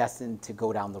destined to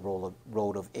go down the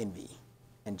road of envy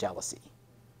and jealousy,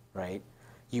 right?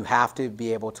 You have to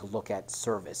be able to look at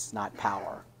service, not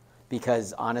power,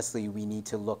 because honestly, we need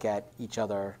to look at each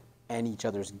other and each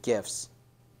other's gifts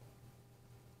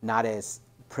not as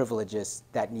privileges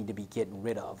that need to be getting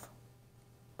rid of,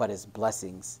 but as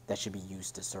blessings that should be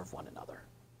used to serve one another.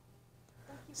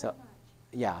 Thank you So, very much.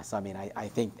 yeah, so I mean, I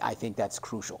think that's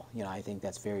crucial. You know, I think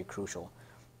that's very crucial.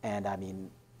 And I mean,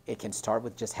 it can start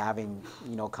with just having,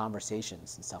 you know,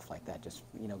 conversations and stuff like that. Just,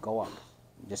 you know, go up.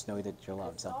 Just know that you're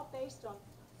loved. It's So, all based on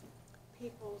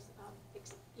people's,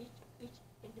 each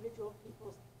individual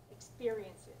people's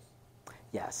experiences.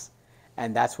 yes.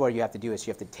 And that's what you have to do, is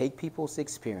you have to take people's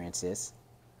experiences,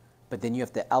 but then you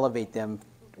have to elevate them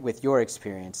with your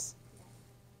experience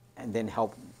and then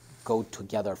help go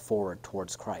together forward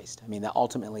towards Christ. I mean, that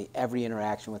ultimately every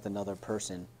interaction with another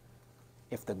person,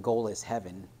 if the goal is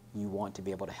heaven, you want to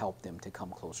be able to help them to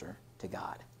come closer to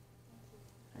God.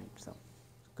 Right, so,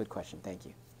 good question. Thank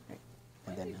you. Right.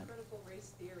 And When then, did critical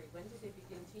race theory, when did they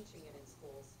begin teaching it in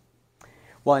schools?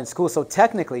 well, in school, so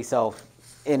technically, so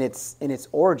in its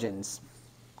origins,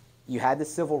 you had the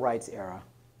civil rights era,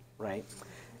 right?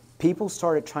 People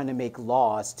started trying to make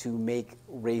laws to make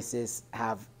races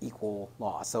have equal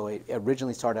laws. So it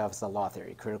originally started off as a law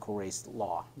theory, critical race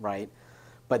law, right?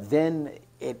 But then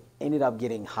it ended up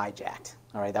getting hijacked.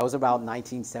 All right, that was about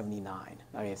 1979.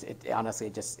 I mean, honestly,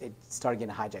 it started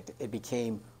getting hijacked. It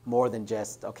became more than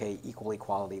just, okay, equal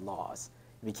equality laws.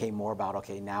 It became more about,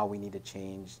 okay, now we need to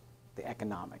change the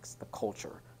economics, the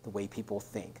culture, the way people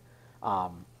think.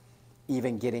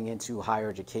 Even getting into higher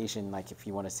education, like if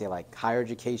you want to say like higher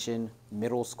education,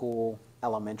 middle school,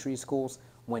 elementary schools,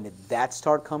 when did that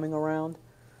start coming around?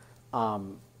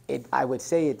 I would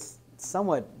say it's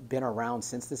somewhat been around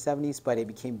since the 70s, but it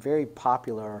became very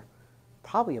popular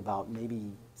probably about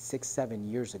maybe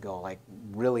 6-7 years ago, like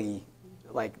really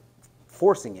like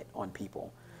forcing it on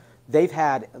people. They've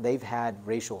had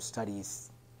racial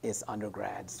studies as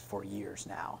undergrads for years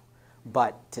now,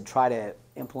 but to try to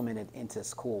implement it into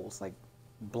schools like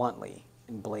bluntly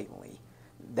and blatantly,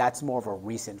 that's more of a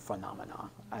recent phenomenon.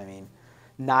 I mean,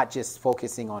 not just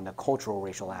focusing on the cultural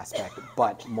racial aspect,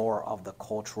 but more of the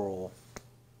cultural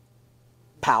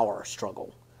power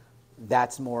struggle.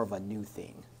 That's more of a new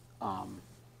thing.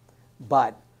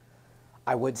 But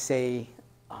I would say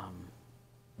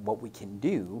what we can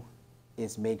do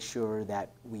is make sure that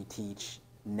we teach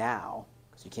now,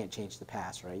 because you can't change the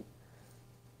past, right?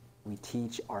 We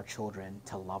teach our children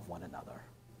to love one another,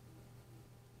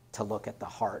 to look at the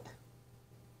heart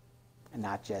and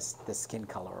not just the skin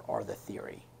color or the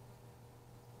theory.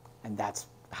 And that's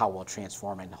how we'll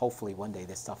transform, and hopefully one day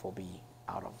this stuff will be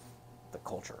out of the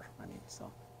culture. I mean,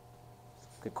 so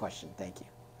good question. Thank you.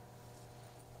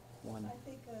 I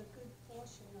think a good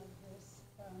portion of this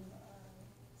from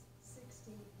 60s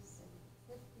and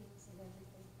 50s and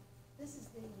everything, this is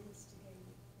being instigated.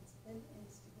 It's been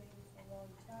instigated for a long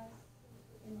time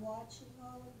in watching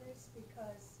all of this,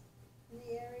 because in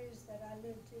the areas that I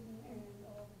lived in and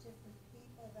all the different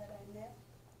people that I met,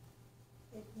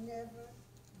 it never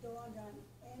dawned on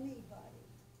anybody.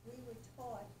 We were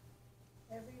taught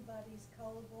everybody everybody's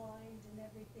colorblind and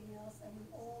everything else, and we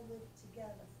all live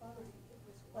together fine.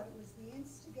 But it was the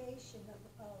instigation of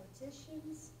the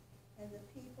politicians and the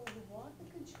people who want the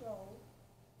control,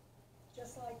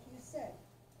 just like you said,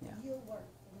 Yeah. you'll work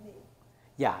for me.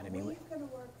 Yeah, and I mean, We're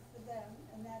gonna work for them,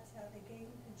 and that's how they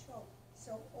gain control.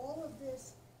 So all of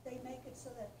this, they make it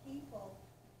so that people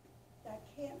that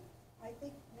can't, I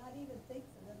think, not even think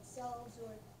for themselves,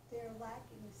 or they're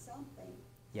lacking something,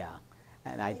 yeah,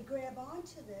 and they grab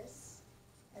onto this,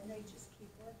 and they just keep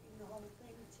working the whole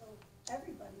thing until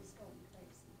everybody's going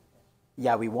crazy.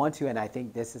 yeah, we want to, and I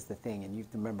think this is the thing, and you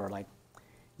have to remember, like,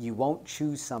 you won't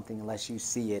choose something unless you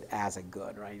see it as a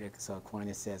good, right? So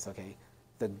Aquinas says, okay,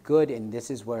 the good, and this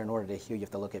is where in order to heal, you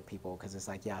have to look at people, because it's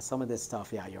like, yeah, some of this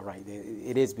stuff, yeah, you're right,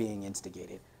 it is being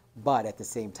instigated. But at the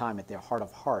same time, at their heart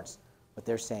of hearts, what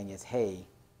they're saying is, hey,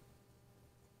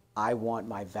 I want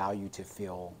my value to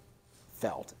feel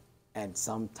felt. And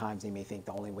sometimes they may think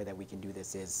the only way that we can do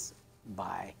this is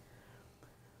by,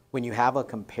 when you have a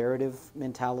comparative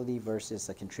mentality versus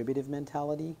a contributive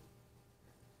mentality,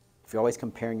 if you're always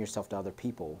comparing yourself to other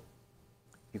people,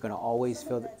 you're going to always Some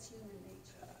feel of that. that's human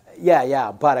nature.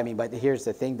 Yeah, but I mean, but here's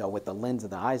the thing though, with the lens of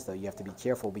the eyes though, you have to be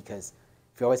careful, because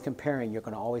if you're always comparing, you're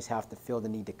going to always have to feel the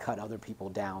need to cut other people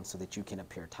down so that you can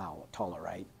appear taller,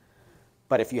 right?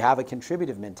 But if you have a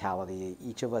contributive mentality,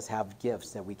 each of us have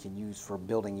gifts that we can use for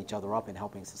building each other up and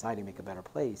helping society make a better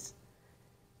place,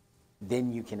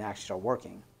 then you can actually start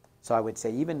working. So I would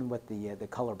say, even with the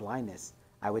color blindness,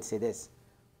 I would say this: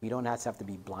 we don't have to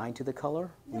be blind to the color.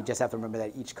 No. We just have to remember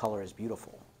that each color is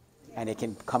beautiful, and it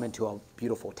can come into a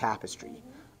beautiful tapestry.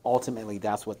 Mm-hmm. Ultimately,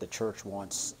 that's what the church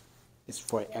wants, is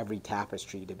for every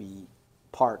tapestry to be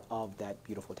part of that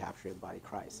beautiful tapestry of the body of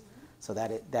Christ. Mm-hmm. So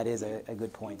that is a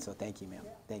good point. So thank you, ma'am.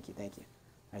 Yeah. Thank you.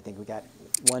 I think we got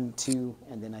 1, 2,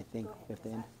 and then I think we have to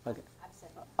end. Okay.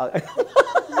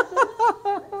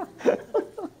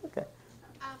 Okay.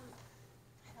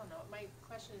 I don't know, my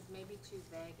question is maybe too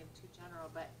vague and too general,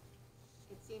 but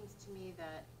it seems to me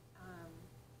that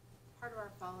part of our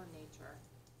fallen nature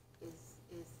is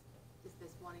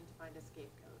this wanting to find a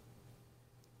scapegoat.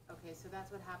 Okay, so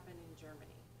that's what happened in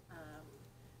Germany.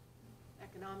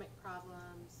 Economic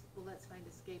problems, well, let's find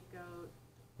a scapegoat.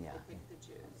 Yeah. They picked the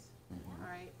Jews. Mm-hmm. All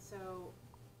right, so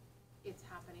it's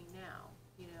happening now.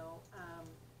 You know,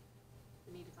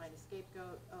 we need to find a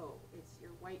scapegoat. Oh, it's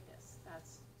your whiteness.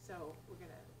 That's so we're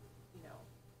gonna, you know,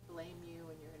 blame you,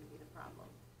 and you're gonna be the problem.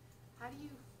 How do you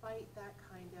fight that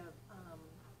kind of,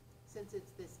 since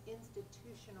it's this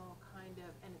institutional kind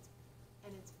of, and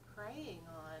it's preying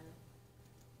on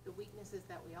the weaknesses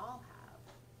that we all have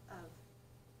of.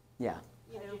 Yeah.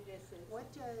 You know,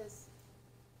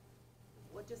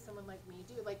 what does someone like me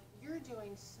do? Like, you're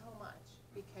doing so much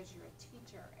because you're a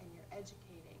teacher and you're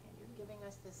educating and you're giving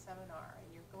us this seminar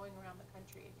and you're going around the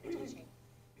country and you're teaching.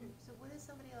 So what does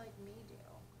somebody like me do?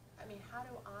 I mean, how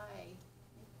do I,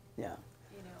 Yeah.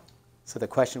 you know? So the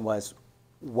question was,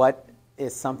 what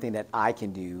is something that I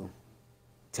can do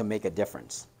to make a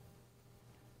difference?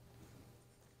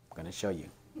 I'm going to show you.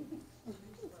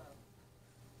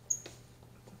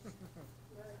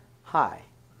 Hi,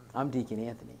 I'm Deacon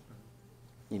Anthony.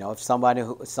 You know, if someone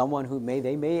who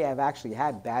may have actually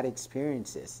had bad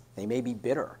experiences, they may be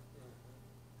bitter.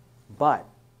 But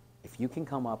if you can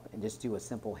come up and just do a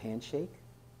simple handshake,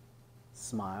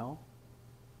 smile,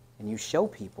 and you show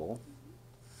people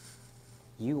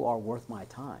you are worth my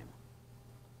time,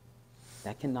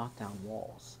 that can knock down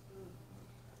walls.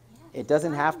 It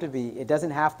doesn't have to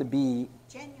be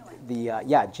Genuine.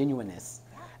 the genuineness.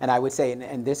 And I would say,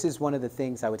 and this is one of the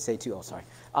things I would say too. Oh, sorry.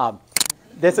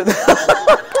 This is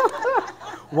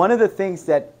one of the things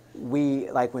that we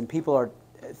like when people are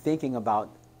thinking about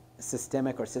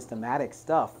systemic or systematic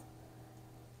stuff.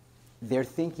 They're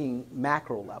thinking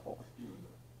macro level,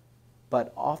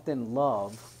 but often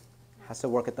love has to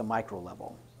work at the micro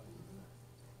level.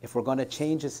 If we're going to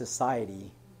change a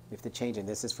society, we have to change it.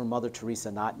 This is from Mother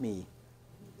Teresa, not me.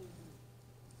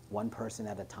 One person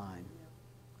at a time.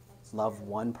 Love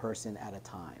one person at a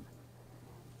time.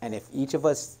 And if each of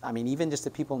us, I mean, even just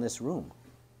the people in this room,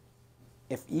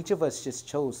 if each of us just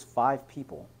chose 5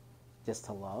 people just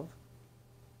to love,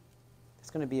 it's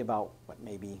going to be about,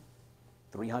 maybe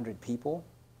 300 people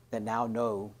that now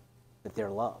know that they're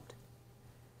loved.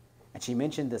 And she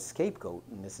mentioned the scapegoat,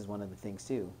 and this is one of the things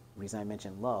too. The reason I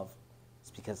mentioned love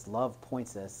is because love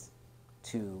points us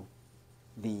to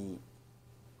the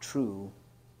true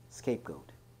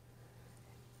scapegoat.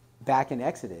 Back in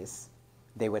Exodus,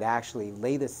 they would actually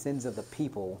lay the sins of the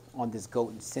people on this goat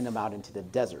and send them out into the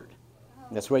desert.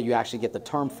 That's where you actually get the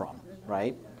term from,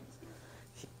 right?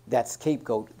 that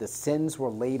scapegoat, the sins were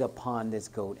laid upon this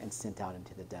goat and sent out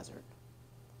into the desert.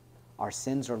 Our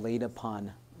sins are laid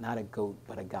upon not a goat,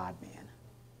 but a God-man.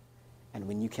 And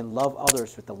when you can love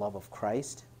others with the love of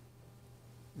Christ,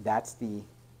 that's the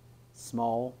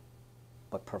small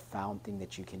but profound thing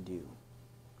that you can do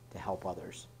to help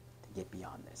others to get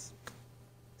beyond this.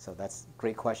 So that's a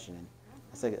great question. And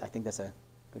I think that's a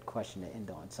good question to end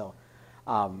on. So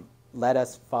let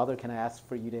us, Father, can I ask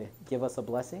for you to give us a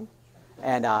blessing?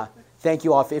 And thank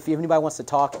you all. If anybody wants to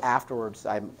talk afterwards,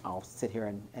 I'll sit here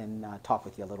and talk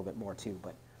with you a little bit more too.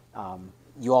 But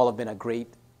you all have been a great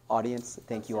audience.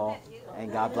 Thank you all.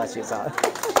 And God bless you. Help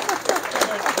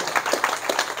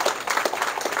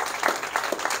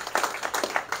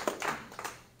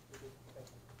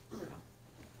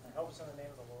us in the name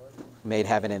of the Lord. Made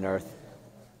heaven and earth.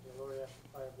 Dear Lord, I ask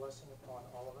by a blessing upon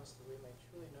all of us that we may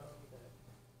truly know that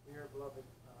we are beloved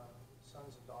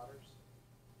sons and daughters,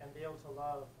 and be able to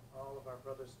love all of our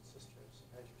brothers and sisters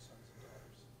as your sons and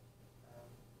daughters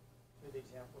through the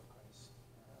example of Christ,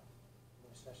 in the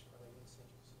intercession of our Lady and Saint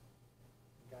Joseph,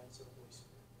 and guidance of the Holy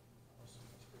Spirit.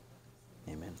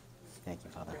 Amen. Thank you,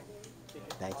 Father.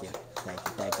 Thank you. Thank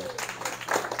you. Thank you.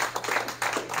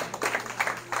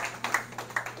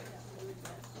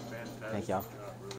 Thank y'all.